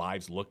make their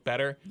lives look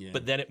better,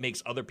 but then it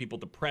makes other people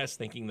depressed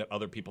thinking that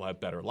other people have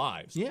better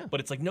lives. Yeah. But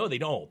it's like, no, they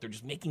don't. They're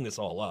just making this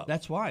all up.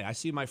 That's why I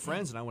see my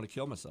friends and I want to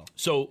kill myself.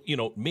 So,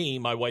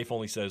 my wife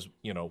only says,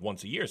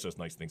 once a year says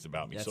nice things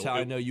about me. That's so how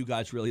I know you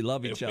guys really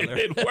love each other.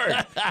 It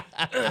works.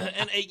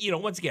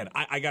 And, once again,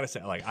 I got to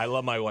say, like, I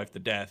love my wife to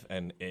death,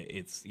 and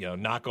it's,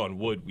 knock on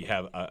wood, we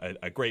have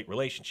a great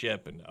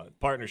relationship and a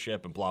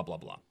partnership and blah, blah,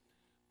 blah.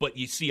 But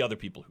you see other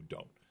people who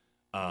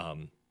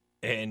don't.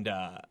 And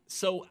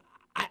so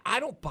I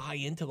don't buy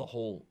into the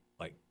whole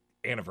like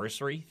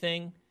anniversary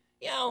thing.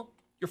 You know,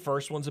 your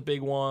first one's a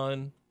big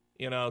one,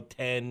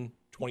 10,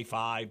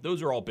 25.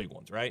 Those are all big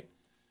ones, right?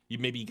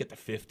 Maybe you get to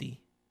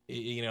 50,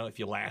 if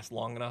you last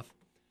long enough.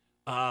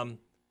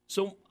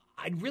 So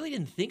I really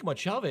didn't think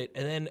much of it.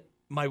 And then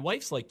my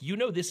wife's like,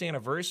 this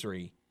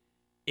anniversary,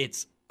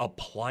 it's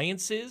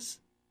appliances,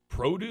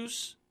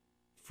 produce,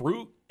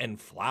 fruit, and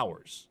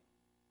flowers.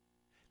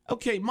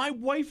 Okay, my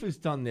wife has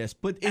done this,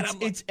 but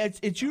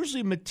it's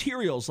usually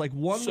materials. Like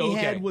one we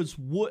had was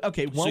wood.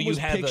 Okay, one was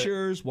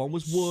pictures, one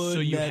was wood. So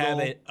you metal.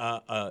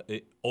 have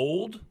it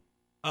old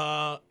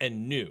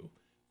and new.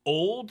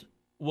 Old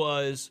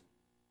was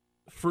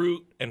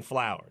fruit and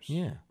flowers.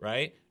 Yeah.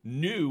 Right?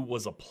 New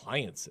was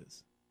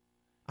appliances.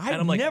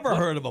 I've never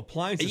heard of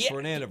appliances for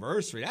an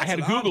anniversary. I had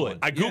to Google it.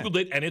 I Googled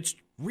it, and it's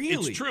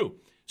really true.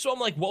 So I'm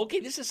like, well,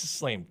 okay, this is a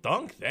slam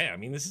dunk then. I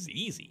mean, this is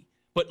easy.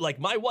 But, like,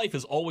 my wife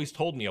has always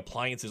told me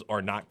appliances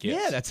are not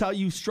gifts. Yeah, that's how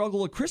you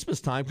struggle at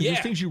Christmas time because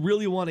there's things you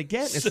really want to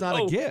get, and it's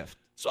not a gift.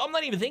 So I'm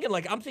not even thinking,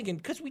 I'm thinking,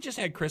 because we just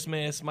had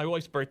Christmas, my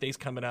wife's birthday's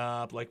coming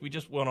up, we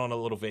just went on a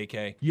little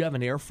vacay. You have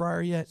an air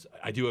fryer yet?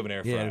 I do have an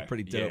air fryer. Yeah,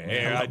 pretty dope.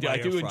 Yeah, I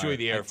do enjoy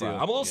the air fryer.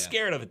 I'm a little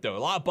scared of it, though. A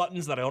lot of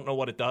buttons that I don't know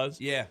what it does.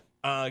 Yeah.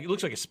 It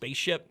looks like a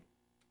spaceship.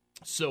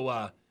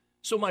 So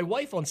my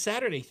wife on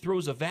Saturday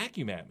throws a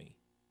vacuum at me.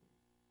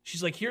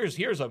 She's like, here's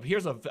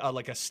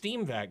a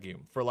steam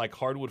vacuum for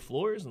hardwood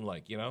floors and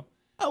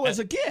Oh, as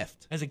a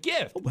gift. As a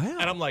gift. Oh, wow.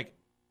 And I'm like,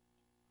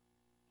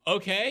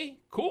 okay,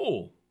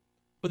 cool.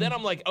 But then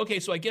I'm like, okay,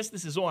 so I guess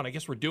this is on. I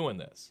guess we're doing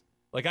this.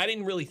 I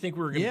didn't really think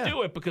we were going to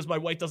do it because my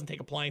wife doesn't take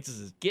appliances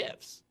as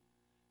gifts.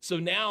 So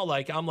now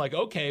I'm like,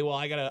 okay, well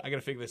I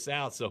gotta figure this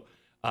out. So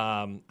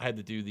I had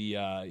to do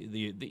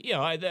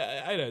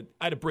I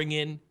had to bring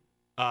in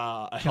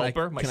a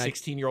helper, my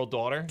 16-year-old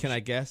daughter. Can I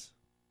guess?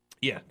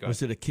 Yeah, go ahead.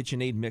 Was it a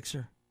KitchenAid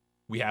mixer?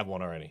 We have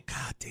one already.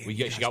 God damn.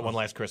 She got one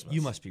last Christmas.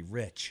 You must be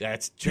rich.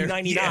 That's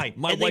 $2.99. Yeah,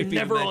 my wife they're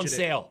never on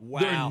sale. Wow.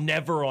 They're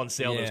never on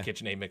sale, those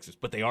KitchenAid mixers,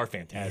 but they are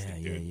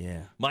fantastic, dude.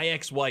 Yeah. My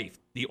ex-wife,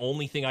 the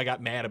only thing I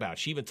got mad about,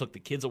 she even took the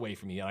kids away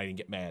from me and I didn't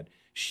get mad.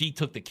 She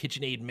took the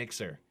KitchenAid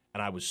mixer,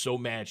 and I was so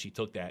mad she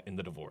took that in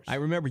the divorce. I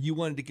remember you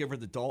wanted to give her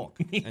the dog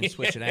and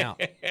switch it out.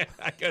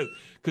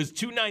 Because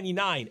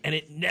 $2.99, and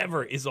it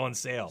never is on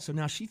sale. So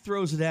now she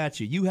throws it at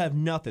you. You have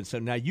nothing. So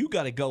now you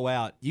got to go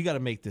out. You got to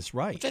make this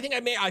right. Which I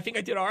think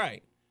I did all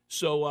right.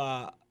 So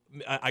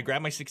I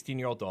grabbed my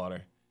 16-year-old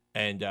daughter,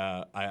 and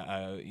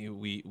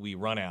we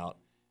run out,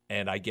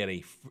 and I get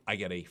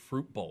a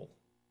fruit bowl,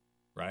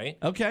 right?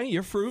 Okay,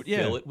 your fruit, yeah.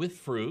 Fill it with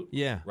fruit,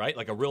 yeah. Right?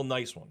 Like a real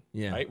nice one,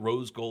 yeah. Right?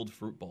 Rose gold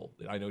fruit bowl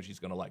that I know she's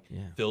going to like.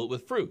 Yeah. Fill it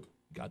with fruit.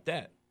 Got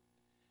that.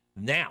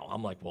 Now,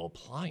 I'm like, well,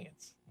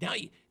 appliance. Now,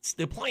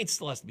 the appliance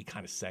still has to be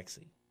kind of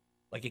sexy.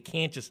 It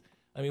can't just...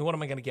 I mean, what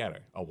am I going to get her?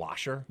 A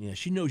washer? Yeah,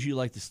 she knows you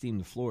like to steam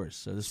the floors,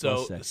 so this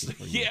was sexy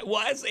for you.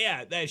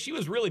 Yeah, she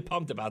was really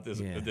pumped about this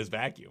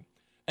vacuum,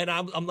 and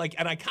I'm like,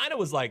 and I kind of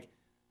was like,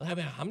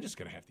 I'm just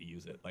going to have to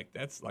use it.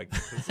 That's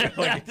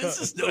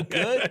this is no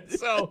good.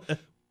 So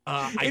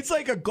it's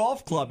like a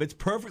golf club. It's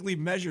perfectly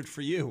measured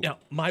for you. Now,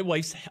 my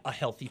wife's a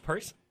healthy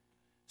person,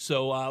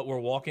 so we're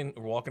walking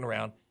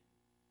around,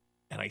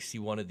 and I see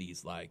one of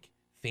these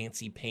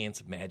fancy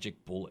pants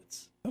magic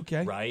bullets.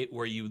 Okay. Right?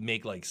 Where you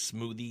make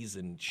smoothies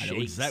and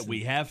shakes.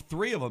 We have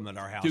 3 of them in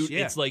our house. Dude,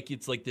 yeah. it's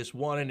like this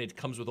one, and it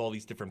comes with all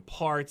these different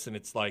parts, and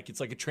it's like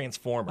a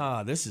transformer.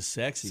 Ah, this is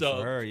sexy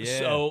for her, yeah.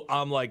 So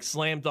I'm like,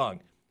 slam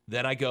dunk.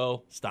 Then I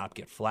go,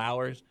 get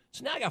flowers.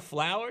 So now I got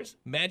flowers,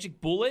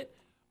 magic bullet,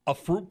 a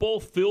fruit bowl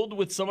filled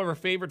with some of her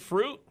favorite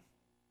fruit.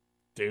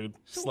 Dude,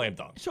 slam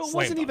dunk. So it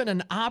wasn't even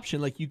an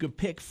option. You could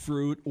pick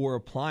fruit or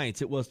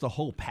appliance. It was the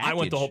whole package. I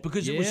went the whole,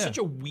 because it was such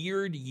a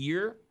weird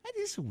year. That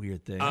is a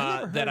weird thing.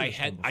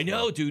 I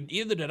know, dude.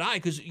 Either did I,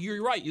 because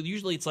you're right.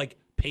 Usually it's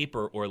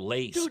paper or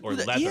lace or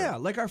leather. Yeah,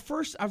 our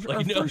first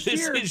this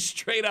year. Is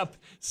straight up,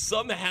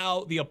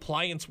 somehow the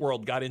appliance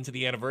world got into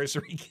the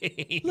anniversary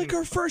game.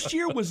 Our first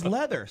year was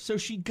leather. So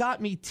she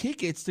got me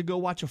tickets to go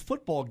watch a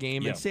football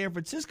game in San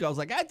Francisco. I was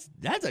like,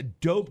 that's a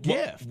dope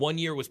gift. One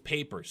year was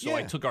paper. So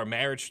I took our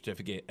marriage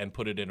certificate and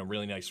put it in a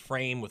really nice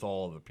frame with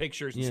all of the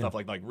pictures and stuff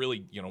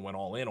really, went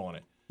all in on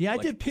it. Yeah, I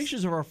did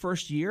pictures of our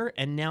first year,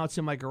 and now it's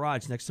in my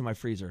garage next to my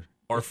freezer.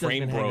 Our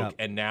frame broke,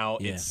 and now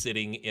it's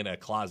sitting in a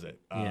closet.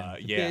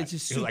 It's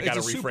just I got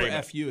to reframe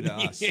it. FU to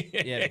us.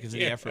 Because of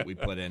the effort we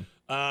put in.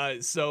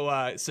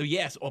 So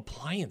yes,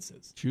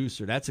 appliances.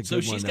 Juicer, that's a good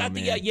one. So she's got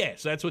man.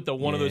 So that's what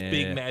one of those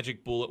big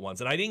magic bullet ones,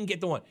 and I didn't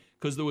get the one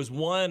because there was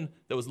one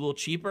that was a little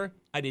cheaper.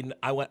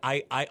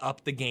 I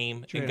upped the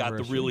game and got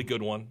the really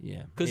good one.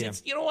 Yeah, because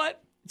it's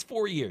what. It's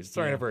 4 years. It's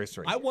our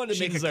anniversary. I wanted to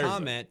make a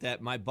comment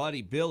that my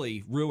buddy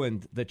Billy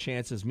ruined the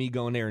chances of me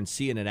going there and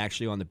seeing it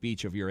actually on the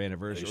beach of your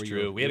anniversary. It's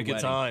true. We had a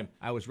good time.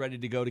 I was ready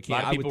to go to A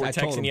camp. lot of people were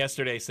texting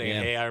yesterday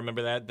saying, hey, I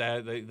remember that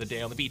the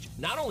day on the beach.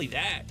 Not only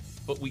that,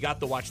 but we got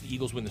to watch the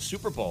Eagles win the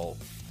Super Bowl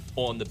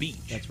on the beach.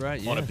 That's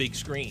right, on a big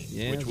screen,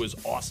 which was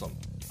awesome.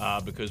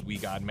 because we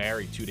got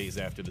married 2 days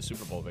after the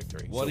Super Bowl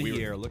victory. What a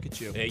year. Look at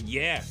you.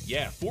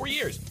 Yeah. 4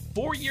 years.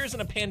 4 years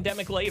and a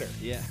pandemic later.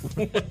 Yeah.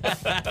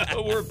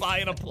 We're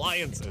buying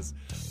appliances.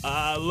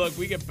 Look,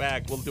 we get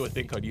back. We'll do a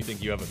thing called You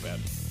Think You Have a Bet.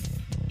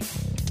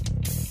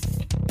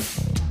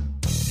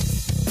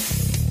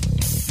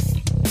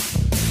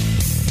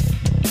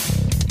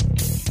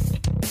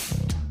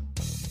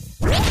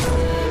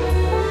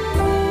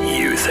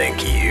 You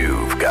think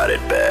you've got it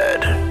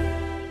bad.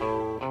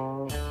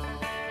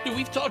 Dude,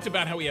 we've talked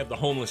about how we have the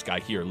homeless guy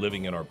here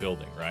living in our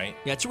building, right?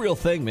 Yeah, it's a real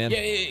thing, man.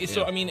 Yeah.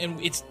 So, I mean,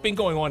 and it's been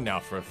going on now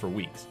for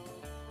weeks.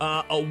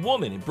 A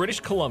woman in British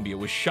Columbia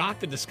was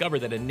shocked to discover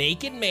that a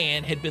naked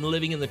man had been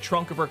living in the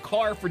trunk of her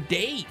car for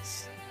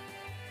days.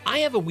 I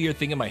have a weird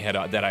thing in my head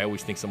that I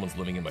always think someone's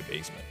living in my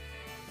basement.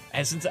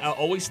 And since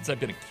I've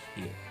been a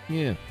kid.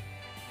 Yeah.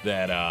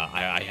 That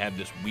I had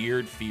this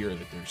weird fear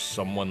that there's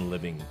someone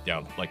living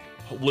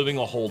living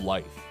a whole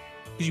life.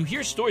 Because you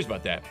hear stories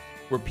about that,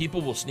 where people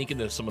will sneak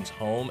into someone's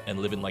home and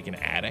live in like an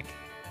attic.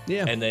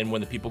 Yeah. And then when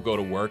the people go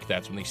to work,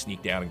 that's when they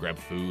sneak down and grab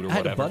food or I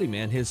had whatever. a buddy,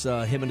 man.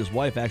 Him and his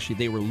wife, actually,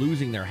 they were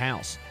losing their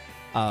house.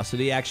 So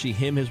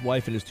him, his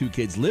wife, and his 2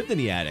 kids lived in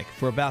the attic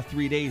for about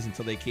 3 days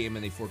until they came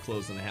and they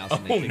foreclosed on the house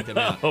and they kicked them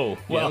out. Oh, Yeah,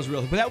 well. that was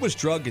real. But that was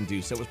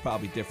drug-induced. That was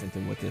probably different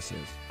than what this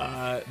is.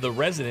 The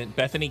resident,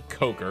 Bethany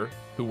Coker,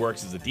 who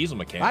works as a diesel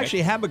mechanic. I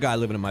actually have a guy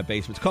living in my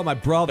basement. It's called my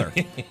brother,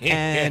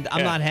 and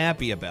I'm not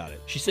happy about it.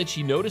 She said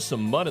she noticed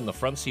some mud in the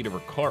front seat of her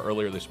car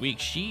earlier this week.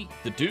 She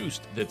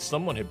deduced that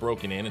someone had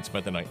broken in and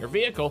spent the night in her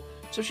vehicle,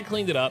 so she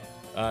cleaned it up,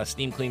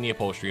 steam cleaned the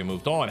upholstery, and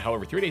moved on.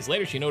 However, 3 days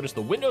later, she noticed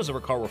the windows of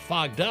her car were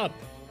fogged up.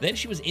 Then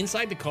she was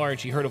inside the car, and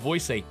she heard a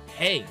voice say,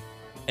 "Hey,"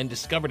 and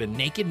discovered a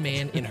naked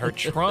man in her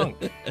trunk.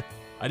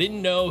 I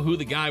didn't know who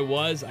the guy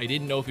was. I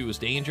didn't know if he was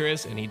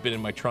dangerous, and he'd been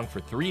in my trunk for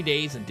 3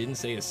 days and didn't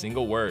say a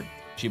single word.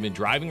 She'd been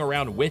driving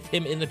around with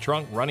him in the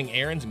trunk, running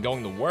errands and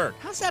going to work.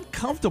 How's that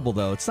comfortable,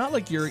 though? It's not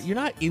like you're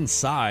not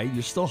inside.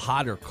 You're still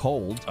hot or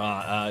cold.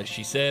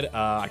 She said,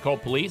 I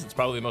called police. It's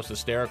probably the most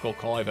hysterical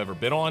call I've ever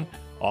been on.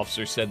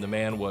 Officers said the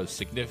man was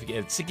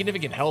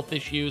significant health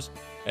issues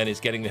and is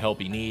getting the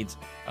help he needs.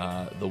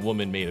 The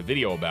woman made a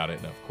video about it,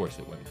 and of course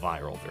it went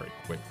viral very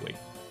quickly.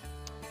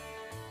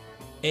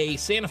 A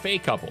Santa Fe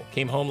couple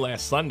came home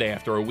last Sunday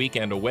after a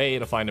weekend away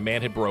to find a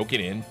man had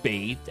broken in,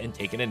 bathed, and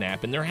taken a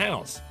nap in their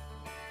house.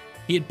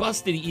 He had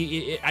busted,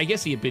 I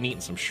guess he had been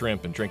eating some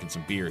shrimp and drinking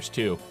some beers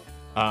too.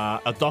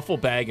 A duffel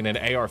bag and an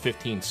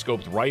AR-15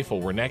 scoped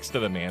rifle were next to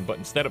the man, but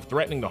instead of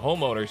threatening the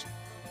homeowners,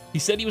 he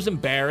said he was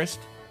embarrassed.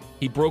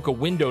 He broke a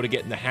window to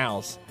get in the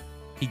house.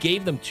 He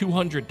gave them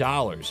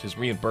 $200, his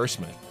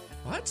reimbursement.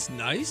 Well, that's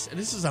nice. And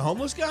this is a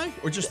homeless guy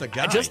or just a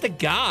guy? Just a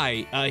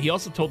guy. He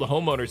also told the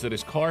homeowners that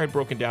his car had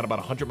broken down about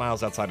 100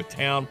 miles outside of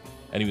town,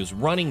 and he was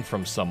running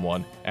from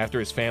someone after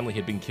his family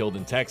had been killed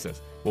in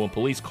Texas. Well, when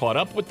police caught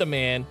up with the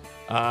man,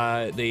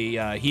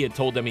 he had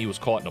told them he was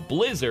caught in a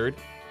blizzard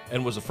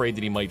and was afraid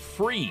that he might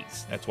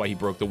freeze. That's why he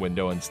broke the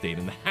window and stayed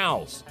in the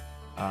house.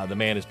 The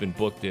man has been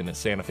booked in a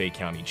Santa Fe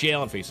County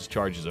jail and faces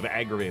charges of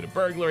aggravated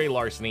burglary,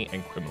 larceny,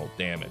 and criminal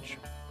damage.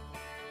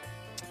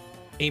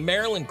 A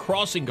Maryland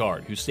crossing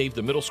guard who saved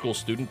a middle school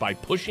student by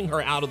pushing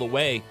her out of the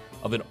way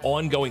of an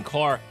oncoming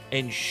car,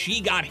 and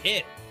she got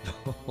hit.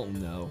 Oh,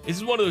 no. This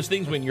is one of those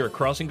things when you're a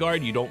crossing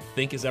guard you don't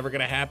think is ever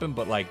going to happen,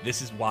 but, like,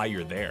 this is why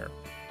you're there.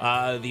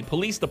 The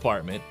police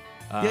department...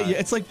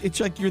 It's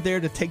like you're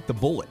there to take the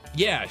bullet.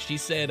 Yeah, she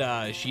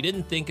said she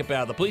didn't think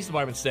about... The police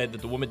department said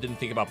that the woman didn't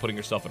think about putting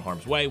herself in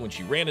harm's way when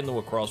she ran into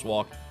a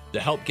crosswalk to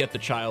help get the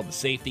child to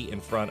safety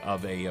in front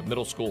of a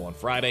middle school on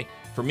Friday.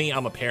 For me,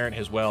 I'm a parent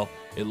as well.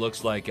 It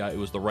looks like it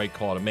was the right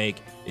call to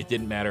make. It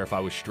didn't matter if I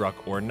was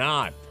struck or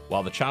not.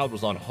 While the child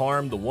was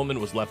unharmed, the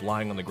woman was left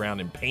lying on the ground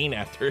in pain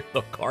after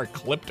the car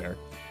clipped her.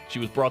 She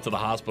was brought to the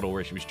hospital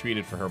where she was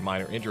treated for her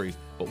minor injuries.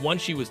 But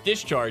once she was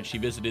discharged, she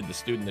visited the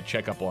student to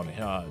check up on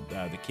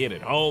the kid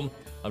at home.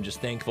 I'm just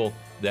thankful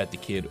that the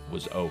kid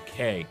was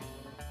okay.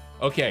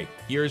 Okay,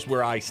 here's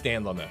where I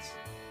stand on this.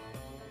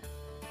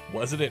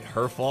 Wasn't it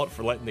her fault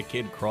for letting the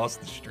kid cross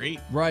the street?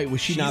 Right,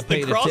 was she She's not the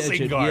paying crossing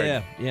attention?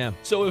 guard. Yeah.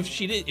 So if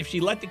she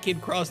let the kid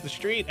cross the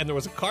street and there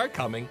was a car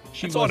coming,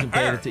 She it's wasn't on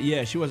her. paying attention.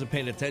 Yeah, she wasn't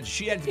paying attention.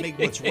 She had to make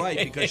what's right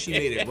because she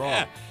made it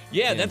wrong.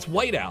 Yeah, that's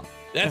whiteout.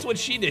 That's what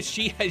she did.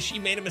 She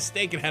made a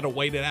mistake and had to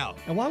white it out.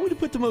 And why would you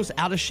put the most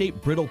out of shape,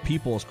 brittle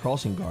people as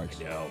crossing guards?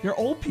 I know. They're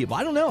old people.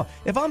 I don't know.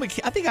 If I'm a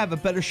kid, I think I have a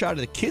better shot of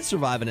the kid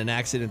surviving an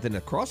accident than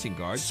a crossing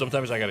guard.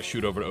 Sometimes I got to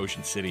shoot over to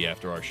Ocean City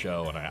after our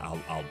show, and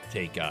I'll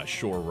take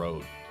Shore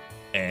Road.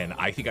 And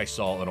I think I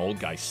saw an old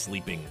guy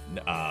sleeping,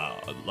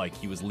 like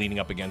he was leaning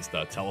up against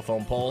a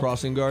telephone pole.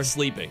 Crossing guard?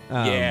 Sleeping.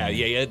 Oh, yeah, man.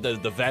 he had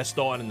the vest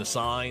on and the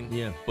sign.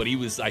 Yeah. But he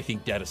was, I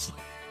think, dead asleep.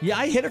 Yeah,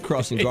 I hit a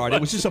crossing guard.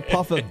 It was just a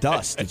puff of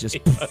dust. It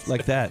just poof,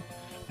 like that.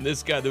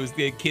 This guy,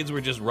 the kids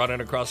were just running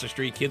across the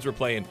street. Kids were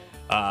playing,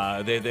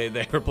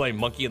 they were playing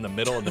monkey in the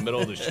middle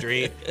of the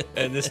street,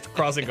 and this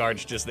crossing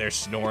guard's just there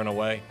snoring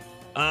away.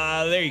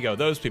 There you go.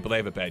 Those people, they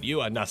have it bad.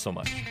 You, not so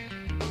much.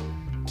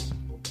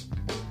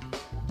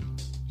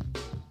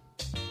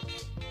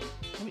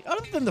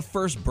 party, other than the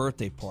first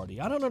birthday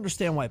party, I don't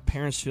understand why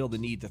parents feel the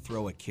need to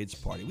throw a kid's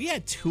party. We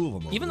had 2 of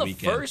them over Even the the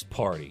weekend. first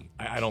party,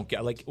 I don't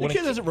get. Like, The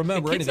kid doesn't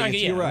remember anything.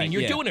 You're right. I mean,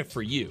 you're yeah. doing it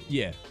for you.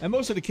 Yeah, and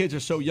most of the kids are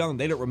so young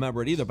they don't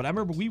remember it either. But I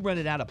remember we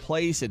rented out a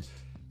place and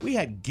we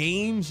had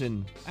games,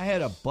 and I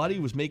had a buddy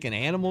who was making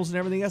animals and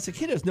everything else. The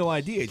kid has no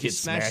idea. He Kid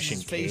just smashes smashing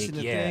his face cake, in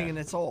the yeah. thing, and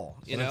that's all.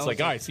 You And know, it's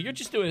like, all right, so you're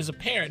just doing it as a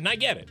parent, and I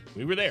get it.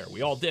 We were there.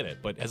 We all did it.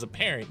 But as a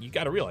parent, you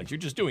got to realize you're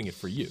just doing it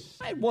for you.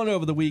 I had one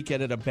over the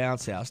weekend at a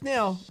bounce house.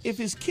 Now, if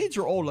his kids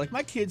are older, like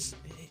my kids,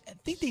 I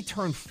think they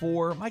turned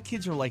 4. My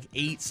kids are like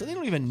 8, so they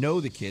don't even know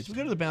the kids. We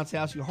go to the bounce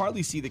house, you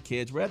hardly see the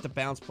kids. We're at the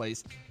bounce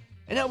place,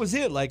 and that was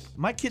it. Like,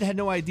 my kid had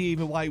no idea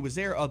even why he was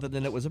there other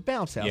than it was a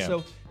bounce house. Yeah.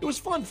 So it was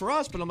fun for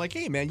us, but I'm like,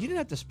 hey, man, you didn't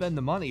have to spend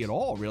the money at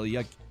all, really.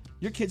 Like,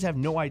 your kids have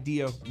no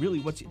idea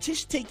really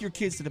just take your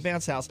kids to the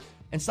bounce house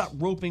and stop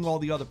roping all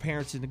the other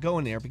parents into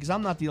going there, because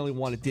I'm not the only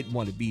one that didn't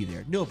want to be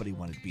there. Nobody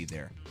wanted to be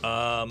there.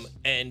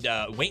 And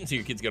wait until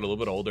your kids get a little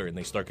bit older and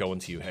they start going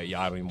to you, hey,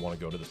 yeah, I don't even want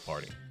to go to this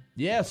party.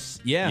 Yes.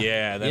 Yeah.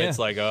 Yeah, then it's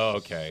like, oh,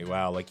 okay,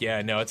 wow. Like,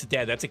 yeah, no, it's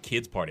that's a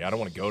kid's party. I don't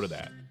want to go to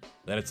that.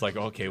 Then it's like,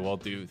 okay, well,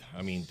 dude,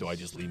 I mean, do I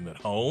just leave him at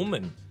home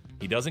and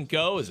he doesn't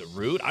go? Is it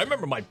rude? I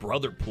remember my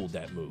brother pulled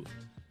that move.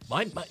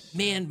 My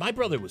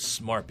brother was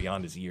smart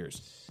beyond his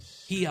years.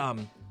 He,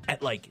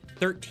 at like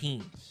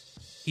 13,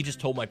 he just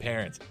told my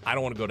parents, I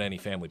don't want to go to any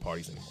family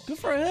parties anymore. Good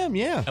for him,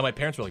 yeah. And my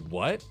parents were like,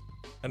 what?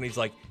 And he's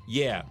like,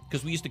 yeah,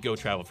 because we used to go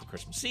travel for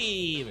Christmas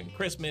Eve and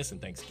Christmas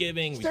and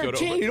Thanksgiving. We'd go to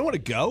 13, you don't want to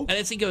go?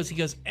 And he goes,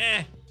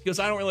 I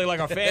don't really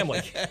like our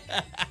family.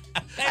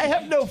 I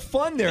have no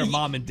fun there,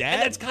 Mom and Dad.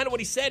 And that's kind of what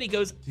he said. He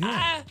goes,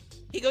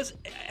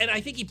 and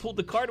I think he pulled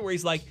the card where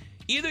he's like,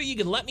 either you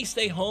can let me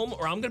stay home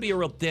or I'm going to be a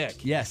real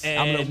dick. Yes, and,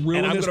 I'm going to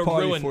ruin this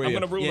party for you. I'm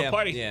going to ruin the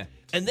party. Yeah.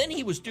 And then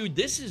he was,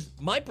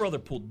 my brother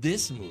pulled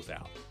this move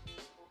out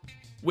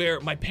where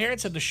my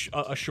parents had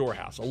a shore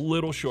house, a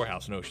little shore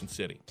house in Ocean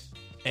City.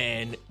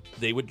 And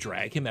they would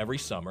drag him every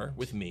summer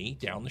with me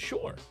down the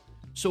shore.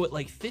 So at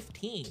like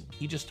 15,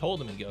 he just told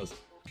him, he goes,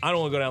 I don't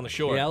want to go down the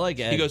shore. Yeah, I like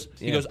it.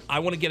 He goes, I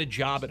want to get a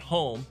job at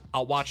home.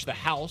 I'll watch the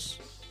house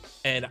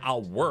and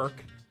I'll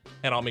work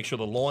and I'll make sure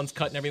the lawn's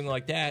cut and everything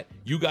like that.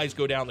 You guys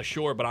go down the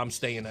shore, but I'm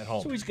staying at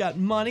home. So he's got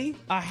money,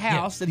 a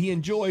house that he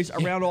enjoys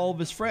around all of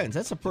his friends.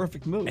 That's a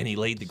perfect move. And he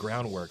laid the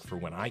groundwork for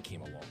when I came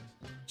along.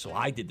 So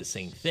I did the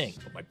same thing,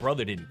 but my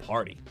brother didn't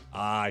party.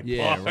 I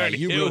partied. Right.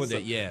 You ruined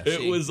it, yeah.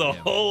 It was a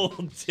whole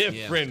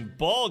different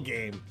ball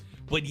game.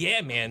 But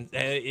yeah, man,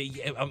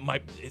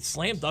 it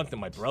slam dunked on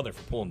my brother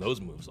for pulling those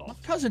moves off.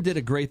 My cousin did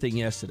a great thing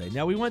yesterday.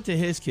 Now, we went to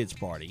his kid's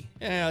party.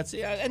 And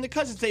the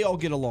cousins, they all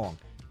get along.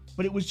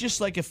 But it was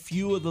just like a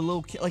few of the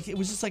little kids. Like, it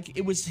was just like,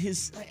 it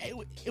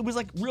was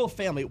like real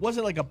family. It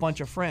wasn't like a bunch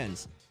of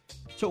friends.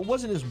 So it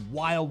wasn't his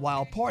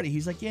wild party.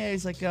 He's like, I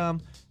was like,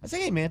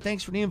 hey, man,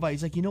 thanks for the invite.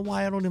 He's like, you know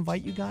why I don't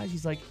invite you guys?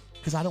 He's like,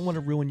 because I don't want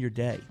to ruin your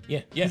day.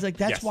 Yeah. He's like,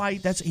 that's why.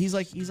 He's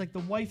like,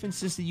 the wife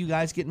insisted you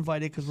guys get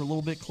invited because we're a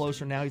little bit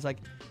closer now. He's like,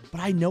 but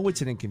I know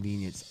it's an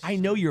inconvenience. I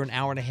know you're an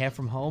hour and a half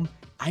from home.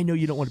 I know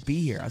you don't want to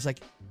be here. I was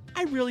like,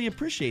 I really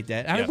appreciate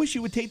that. And I wish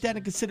you would take that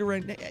in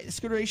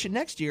consideration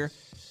next year.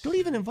 Don't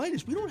even invite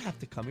us. We don't have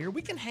to come here.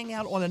 We can hang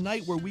out on a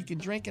night where we can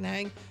drink and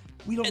hang.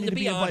 We don't need to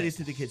be invited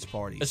to the kids'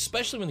 parties.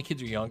 Especially when the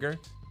kids are younger.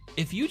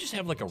 If you just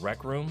have like a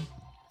rec room,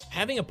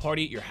 having a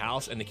party at your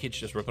house and the kids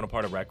just ripping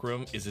apart a rec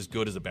room is as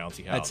good as a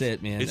bouncy house. That's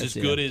it, man. It's as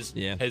good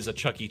as a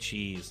Chuck E.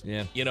 Cheese.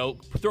 Yeah. You know,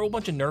 throw a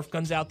bunch of Nerf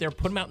guns out there,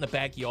 put them out in the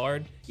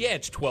backyard. Yeah,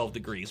 it's 12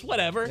 degrees.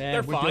 Whatever.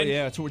 They're fine.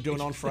 That's what we're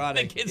doing on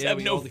Friday. The kids have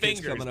no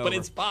fingers, but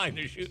it's fine.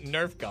 They're shooting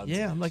Nerf guns.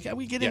 Yeah, I'm like,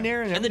 we get in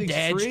there and the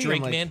dads free.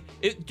 drink, man.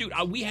 Dude,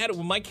 we had it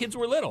when my kids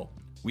were little.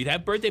 We'd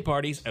have birthday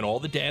parties, and all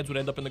the dads would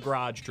end up in the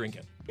garage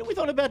drinking. Yeah, we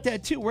thought about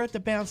that too. We're at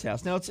the bounce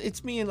house now.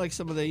 It's me and like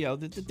some of the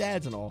the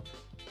dads and all,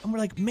 and we're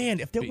like,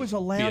 man, if there was a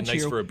lounge nice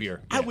here, for a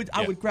beer. I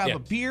would grab a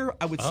beer.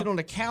 I would sit on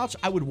the couch.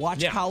 I would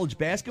watch college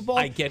basketball.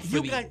 I get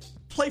you guys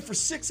play for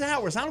 6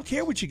 hours. I don't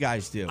care what you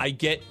guys do. I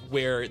get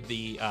where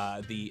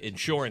the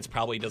insurance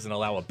probably doesn't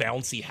allow a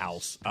bouncy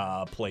house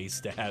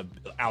place to have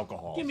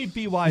alcohol. Give me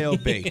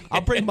BYOB.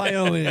 I'll bring my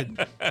own in.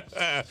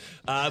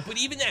 But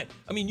even that,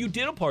 I mean, you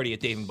did a party at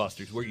Dave &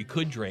 Buster's where you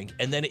could drink,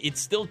 and then it's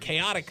still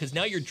chaotic because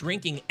now you're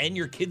drinking and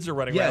your kids are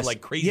running around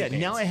like crazy. Yeah,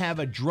 now I have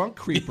a drunk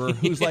creeper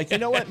who's like, you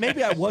know what?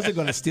 Maybe I wasn't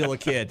going to steal a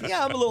kid.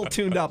 Yeah, I'm a little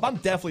tuned up. I'm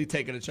definitely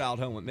taking a child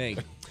home with me.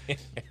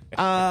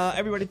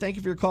 Everybody, thank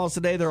you for your calls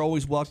today. They're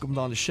always welcomed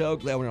on the show.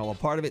 Glad we're all a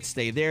part of it.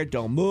 Stay there.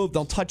 Don't move.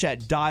 Don't touch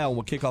that dial.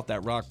 We'll kick off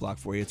that rock block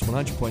for you. It's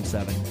 100.7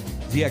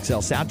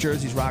 ZXL, South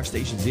Jersey's rock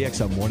station,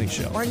 ZXL Morning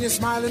Show. When you're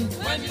smiling,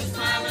 when you're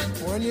smiling,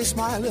 when you're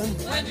smiling,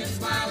 when you're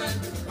smiling,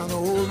 and the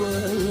whole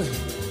world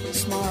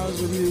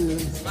smiles with you.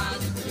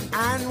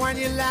 And when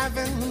you're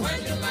laughing,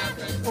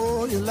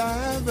 oh, you're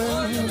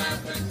laughing.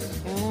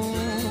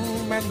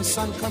 When the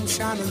sun comes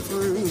shining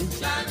through.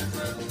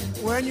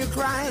 When you're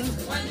crying,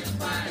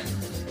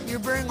 you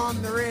bring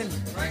on the rain.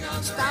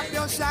 Stop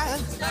your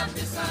sighing.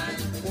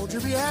 Won't you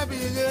be happy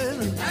again?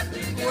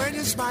 When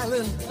you're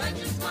smiling.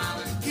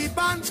 Keep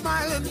on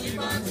smiling,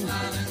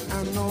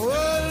 and the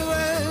world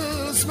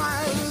will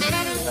smile.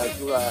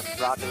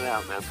 That's rocking it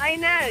out, man. I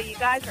know, you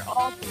guys are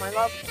awesome. I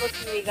love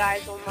listening to you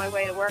guys on my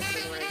way to work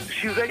in the morning.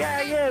 She was like,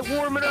 yeah,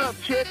 warming up,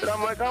 Chip. And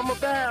I'm like, I'm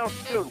about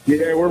to.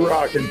 Yeah, we're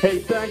rocking. Hey,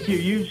 thank you.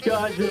 You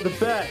guys are the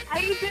best. How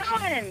you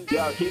doing?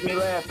 Yeah, keep me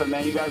laughing,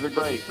 man. You guys are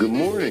great. Good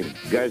morning.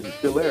 You guys are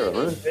still there,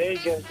 huh? There you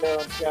go,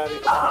 Scotty.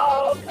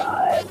 Oh,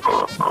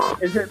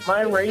 God. Is it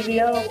my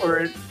radio,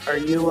 or are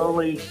you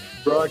only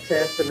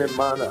broadcasting in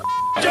mono?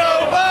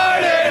 Joe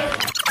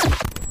Biden!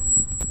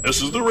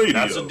 This is the radio.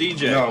 That's a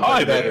DJ. No,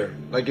 Hi, better.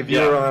 Like, if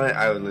you were on it,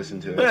 I would listen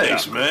to it.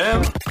 Thanks,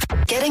 man.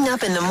 Getting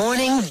up in the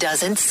morning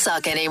doesn't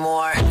suck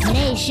anymore.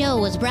 Today's show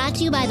was brought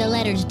to you by the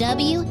letters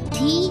W,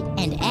 T,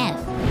 and F.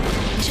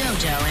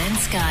 JoJo and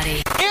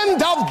Scotty.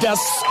 End of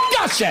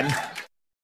discussion.